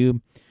YouTube.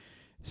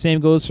 Same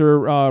goes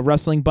for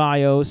Wrestling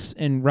Bios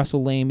and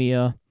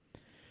WrestleLamia.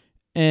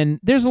 And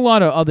there's a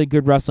lot of other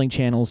good wrestling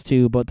channels,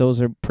 too, but those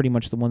are pretty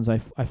much the ones I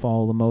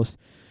follow the most.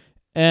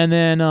 And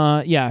then,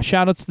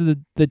 shout outs to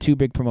the 2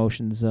 big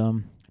promotions,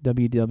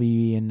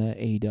 WWE and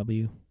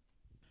AEW.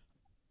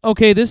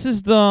 Okay, this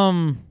is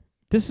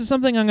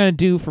something I'm going to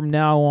do from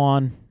now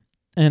on.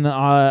 And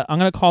I'm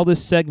going to call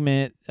this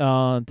segment,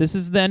 this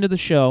is the end of the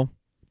show,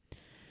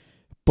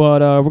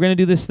 but we're going to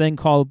do this thing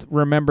called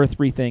Remember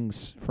 3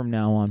 Things from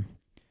now on.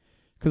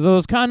 Because I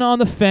was kind of on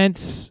the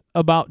fence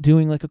about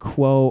doing like a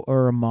quote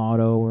or a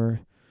motto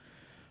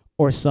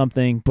or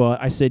something,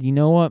 but I said, you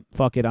know what,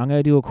 fuck it, I'm going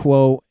to do a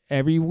quote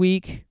every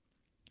week.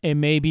 It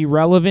may be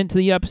relevant to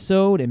the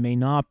episode, it may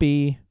not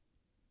be,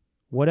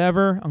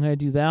 whatever, I'm going to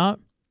do that.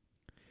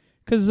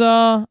 Because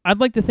I'd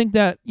like to think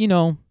that,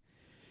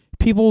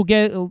 people will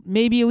get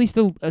maybe at least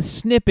a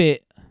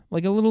snippet,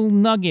 like a little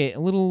nugget, a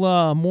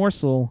little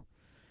morsel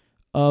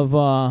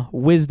of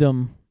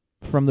wisdom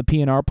from the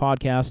PNR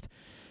podcast.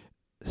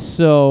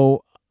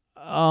 So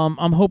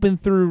I'm hoping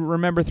through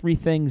Remember 3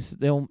 Things,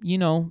 they'll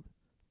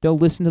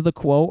listen to the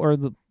quote or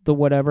the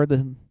whatever,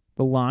 the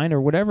line or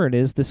whatever it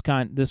is. This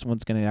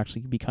one's going to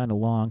actually be kind of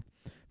long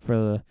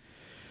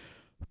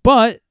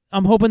but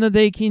I'm hoping that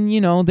they can,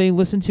 they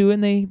listen to it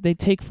and they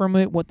take from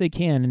it what they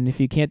can. And if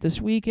you can't this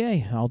week,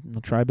 hey, I'll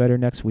try better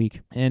next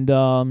week. And,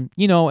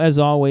 as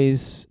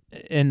always,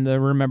 in the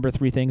Remember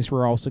 3 Things,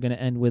 we're also going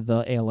to end with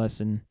ALS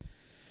and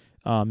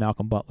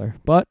Malcolm Butler.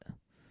 But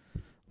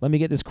let me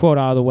get this quote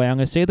out of the way. I'm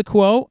going to say the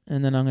quote,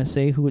 and then I'm going to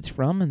say who it's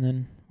from, and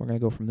then we're going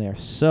to go from there.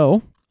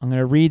 So I'm going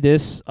to read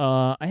this.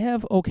 I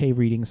have okay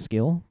reading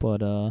skill,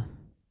 but I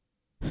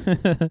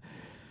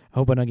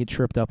hope I don't get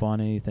tripped up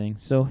on anything.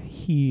 So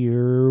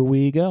here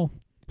we go.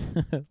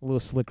 A little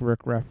Slick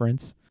Rick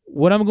reference.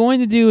 What I'm going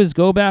to do is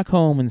go back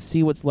home and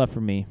see what's left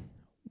for me.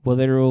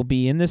 Whether it will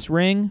be in this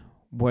ring,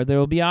 whether it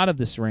will be out of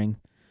this ring.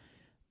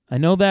 I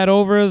know that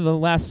over the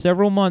last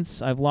several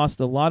months, I've lost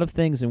a lot of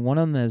things, and one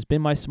of them has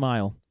been my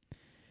smile.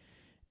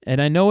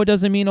 And I know it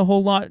doesn't mean a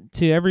whole lot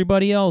to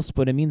everybody else,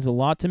 but it means a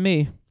lot to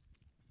me.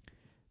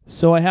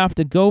 So I have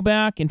to go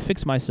back and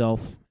fix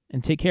myself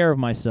and take care of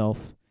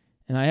myself.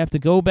 And I have to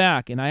go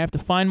back and I have to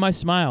find my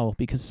smile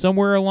because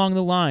somewhere along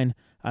the line,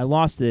 I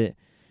lost it.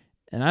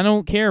 And I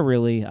don't care,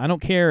 really. I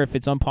don't care if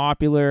it's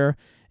unpopular.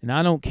 And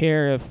I don't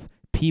care if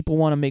people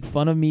want to make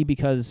fun of me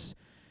because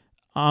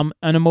I'm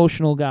an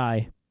emotional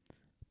guy.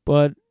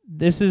 But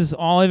this is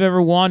all I've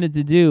ever wanted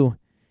to do.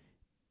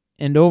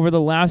 And over the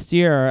last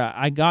year,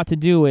 I got to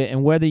do it.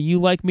 And whether you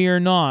like me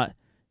or not,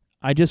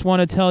 I just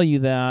want to tell you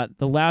that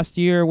the last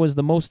year was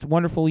the most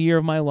wonderful year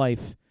of my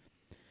life.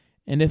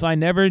 And if I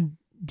never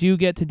do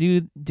get to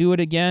do it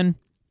again,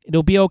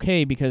 it'll be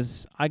okay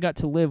because I got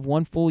to live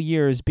one full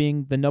year as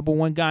being the number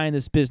one guy in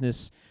this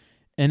business,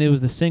 and it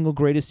was the single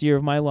greatest year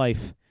of my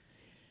life.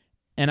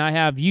 And I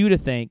have you to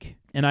thank,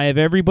 and I have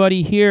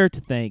everybody here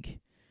to thank.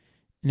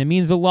 And it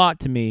means a lot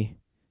to me.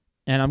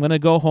 And I'm going to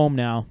go home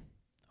now.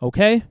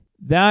 Okay?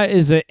 That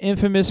is an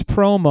infamous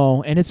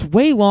promo, and it's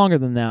way longer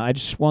than that. I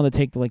just wanted to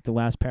take the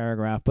last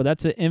paragraph, but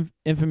that's an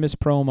infamous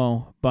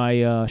promo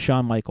by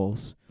Shawn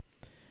Michaels.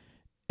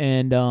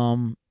 And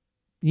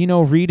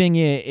reading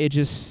it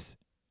just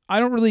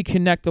I don't really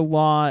connect a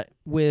lot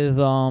with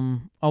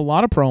a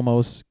lot of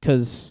promos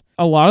because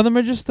a lot of them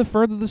are just to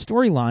further the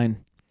storyline.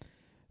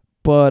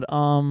 But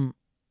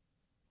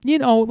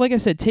like I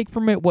said, take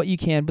from it what you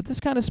can. But this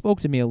kind of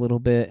spoke to me a little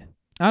bit.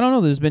 I don't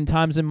know. There's been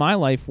times in my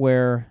life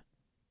where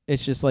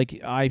it's just like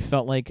I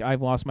felt like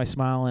I've lost my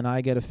smile and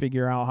I got to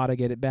figure out how to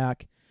get it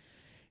back.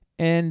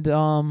 And,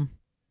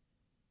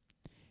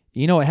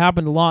 it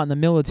happened a lot in the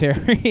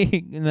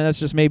military, and that's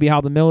just maybe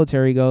how the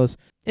military goes.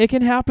 It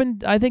can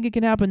happen. I think it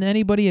can happen to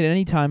anybody at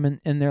any time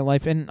in their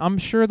life. And I'm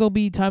sure there'll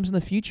be times in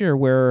the future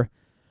where,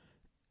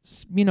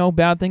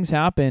 bad things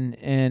happen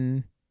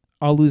and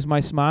I'll lose my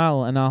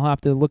smile and I'll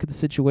have to look at the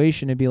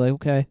situation and be like,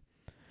 okay,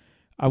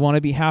 I want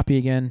to be happy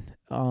again.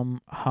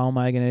 How am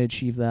I going to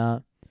achieve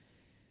that?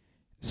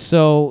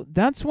 So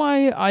that's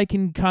why I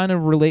can kind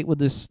of relate with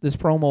this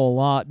promo a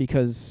lot,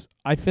 because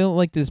I feel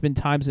like there's been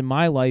times in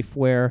my life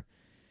where,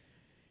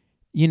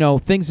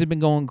 things have been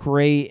going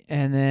great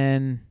and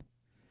then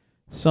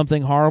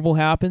something horrible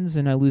happens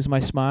and I lose my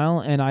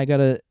smile and I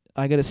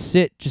gotta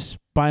sit just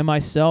by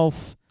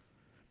myself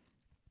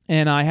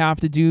and I have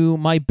to do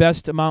my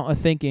best amount of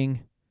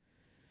thinking.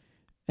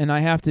 And I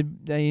have to,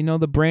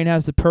 the brain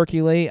has to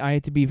percolate. I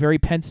have to be very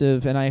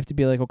pensive and I have to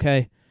be like,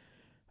 okay,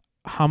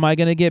 how am I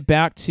going to get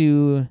back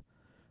to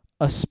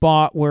a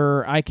spot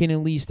where I can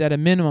at least at a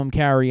minimum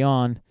carry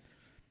on?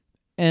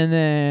 And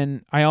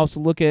then I also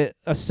look at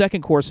a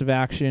second course of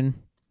action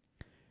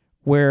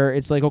where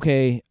it's like,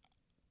 okay,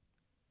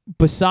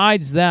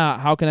 besides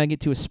that, how can I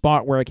get to a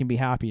spot where I can be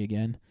happy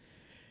again?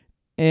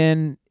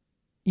 And,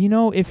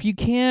 if you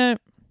can't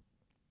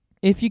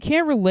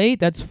relate,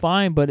 that's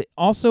fine. But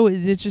also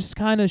it's just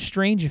kind of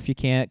strange if you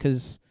can't,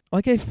 because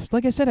like I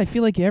said, I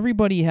feel like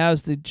everybody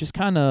has to just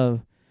kind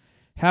of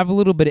have a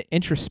little bit of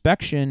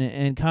introspection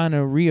and kind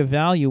of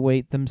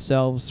reevaluate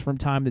themselves from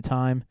time to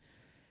time.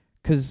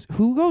 Because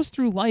who goes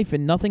through life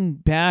and nothing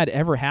bad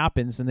ever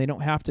happens and they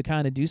don't have to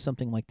kind of do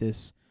something like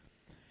this?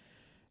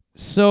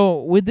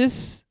 So with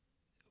this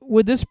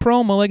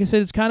promo, like I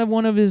said, it's kind of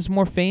one of his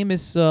more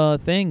famous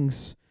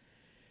things.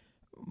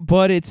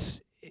 But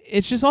it's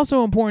just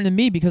also important to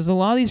me because a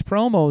lot of these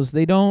promos,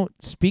 they don't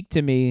speak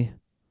to me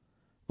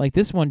like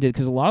this one did.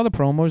 Because a lot of the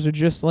promos are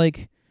just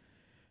like,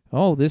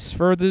 oh, this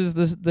furthers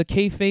the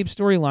kayfabe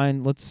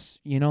storyline. Let's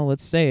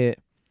say it.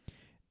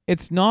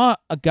 It's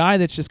not a guy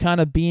that's just kind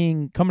of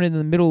coming in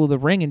the middle of the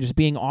ring and just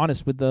being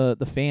honest with the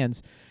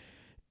fans.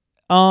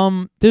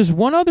 There's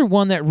one other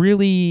one that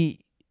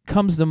really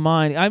comes to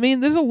mind. I mean,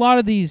 there's a lot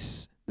of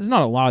these. There's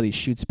not a lot of these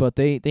shoots, but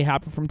they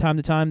happen from time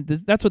to time.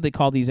 That's what they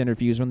call these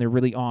interviews when they're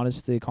really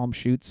honest. They call them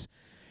shoots.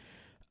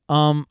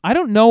 I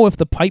don't know if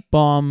the pipe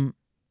bomb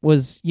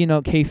was,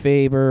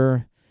 kayfabe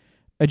or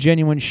a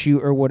genuine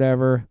shoot or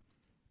whatever.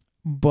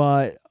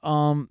 But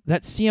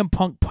that CM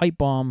Punk pipe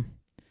bomb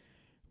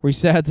where he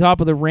sat at the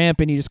top of the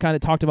ramp and he just kind of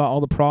talked about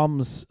all the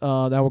problems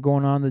that were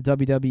going on in the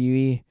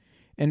WWE.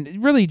 And it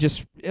really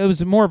it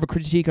was more of a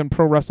critique on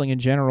pro wrestling in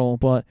general.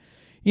 But,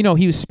 he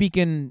was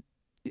speaking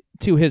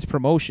to his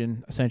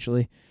promotion,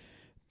 essentially.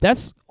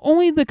 That's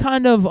only the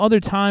kind of other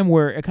time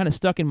where it kind of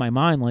stuck in my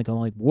mind. Like, I'm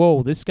like,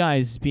 whoa, this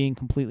guy's being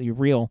completely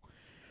real.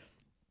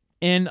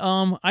 And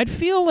I'd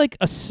feel like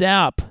a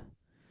sap,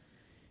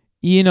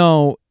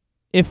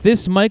 if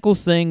this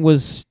Michaels thing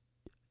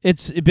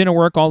it's been a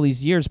work all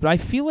these years, but I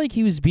feel like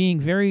he was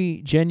being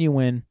very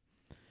genuine,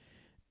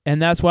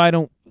 and that's why I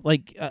don't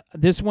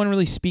this one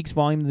really speaks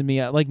volume to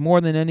me, like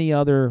more than any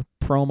other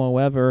promo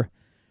ever,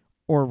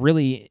 or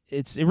really,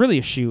 it's really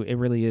a shoot. It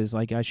really is.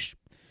 Like I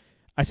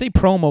say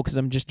promo because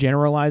I'm just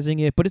generalizing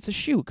it, but it's a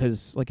shoot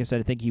because, like I said,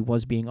 I think he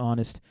was being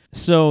honest.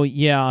 So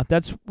yeah,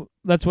 that's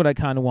what I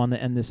kind of want to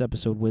end this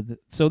episode with.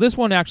 So this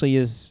one actually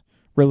is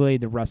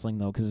related to wrestling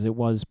though, because it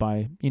was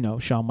by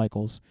Shawn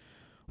Michaels,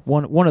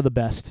 one of the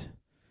best.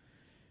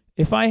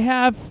 If I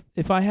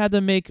had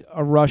to make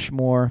a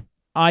Rushmore,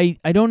 I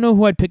don't know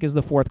who I'd pick as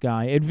the fourth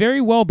guy. It'd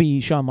very well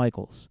be Shawn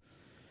Michaels,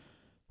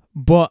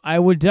 but I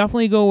would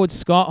definitely go with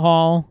Scott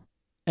Hall,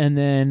 and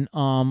then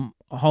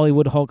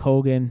Hollywood Hulk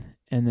Hogan,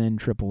 and then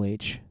Triple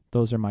H.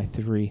 Those are my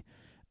three.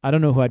 I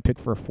don't know who I'd pick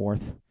for a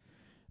fourth.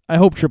 I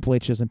hope Triple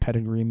H doesn't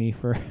pedigree me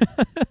for.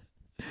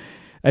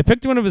 I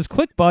picked one of his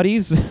clique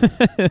buddies.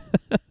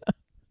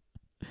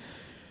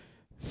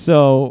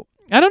 So,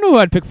 I don't know who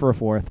I'd pick for a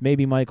fourth.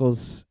 Maybe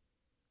Michaels.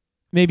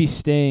 Maybe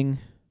Sting.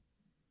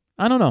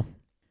 I don't know.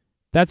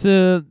 That's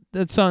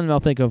something I'll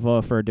think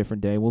of for a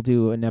different day. We'll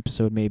do an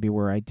episode maybe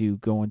where I do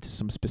go into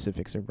some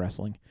specifics of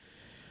wrestling.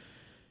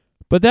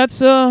 But that's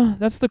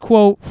the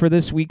quote for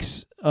this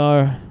week's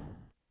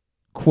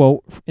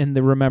quote in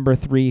the Remember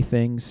 3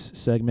 Things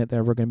segment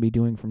that we're going to be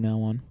doing from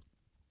now on.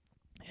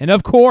 And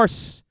of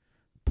course,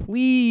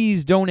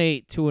 please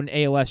donate to an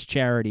ALS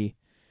charity.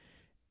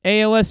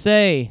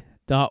 ALSA.org.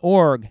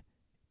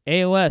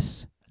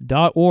 ALS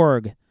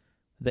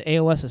the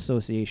ALS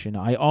Association.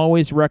 I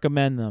always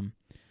recommend them.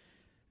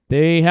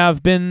 They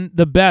have been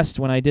the best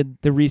when I did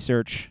the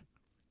research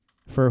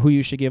for who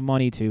you should give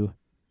money to.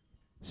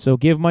 So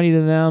give money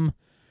to them.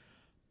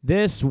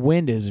 This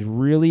wind is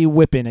really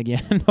whipping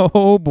again.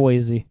 Oh,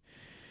 Boise.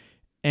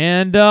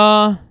 And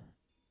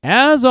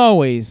as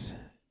always,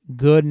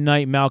 good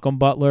night, Malcolm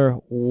Butler,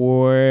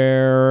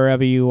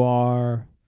 wherever you are.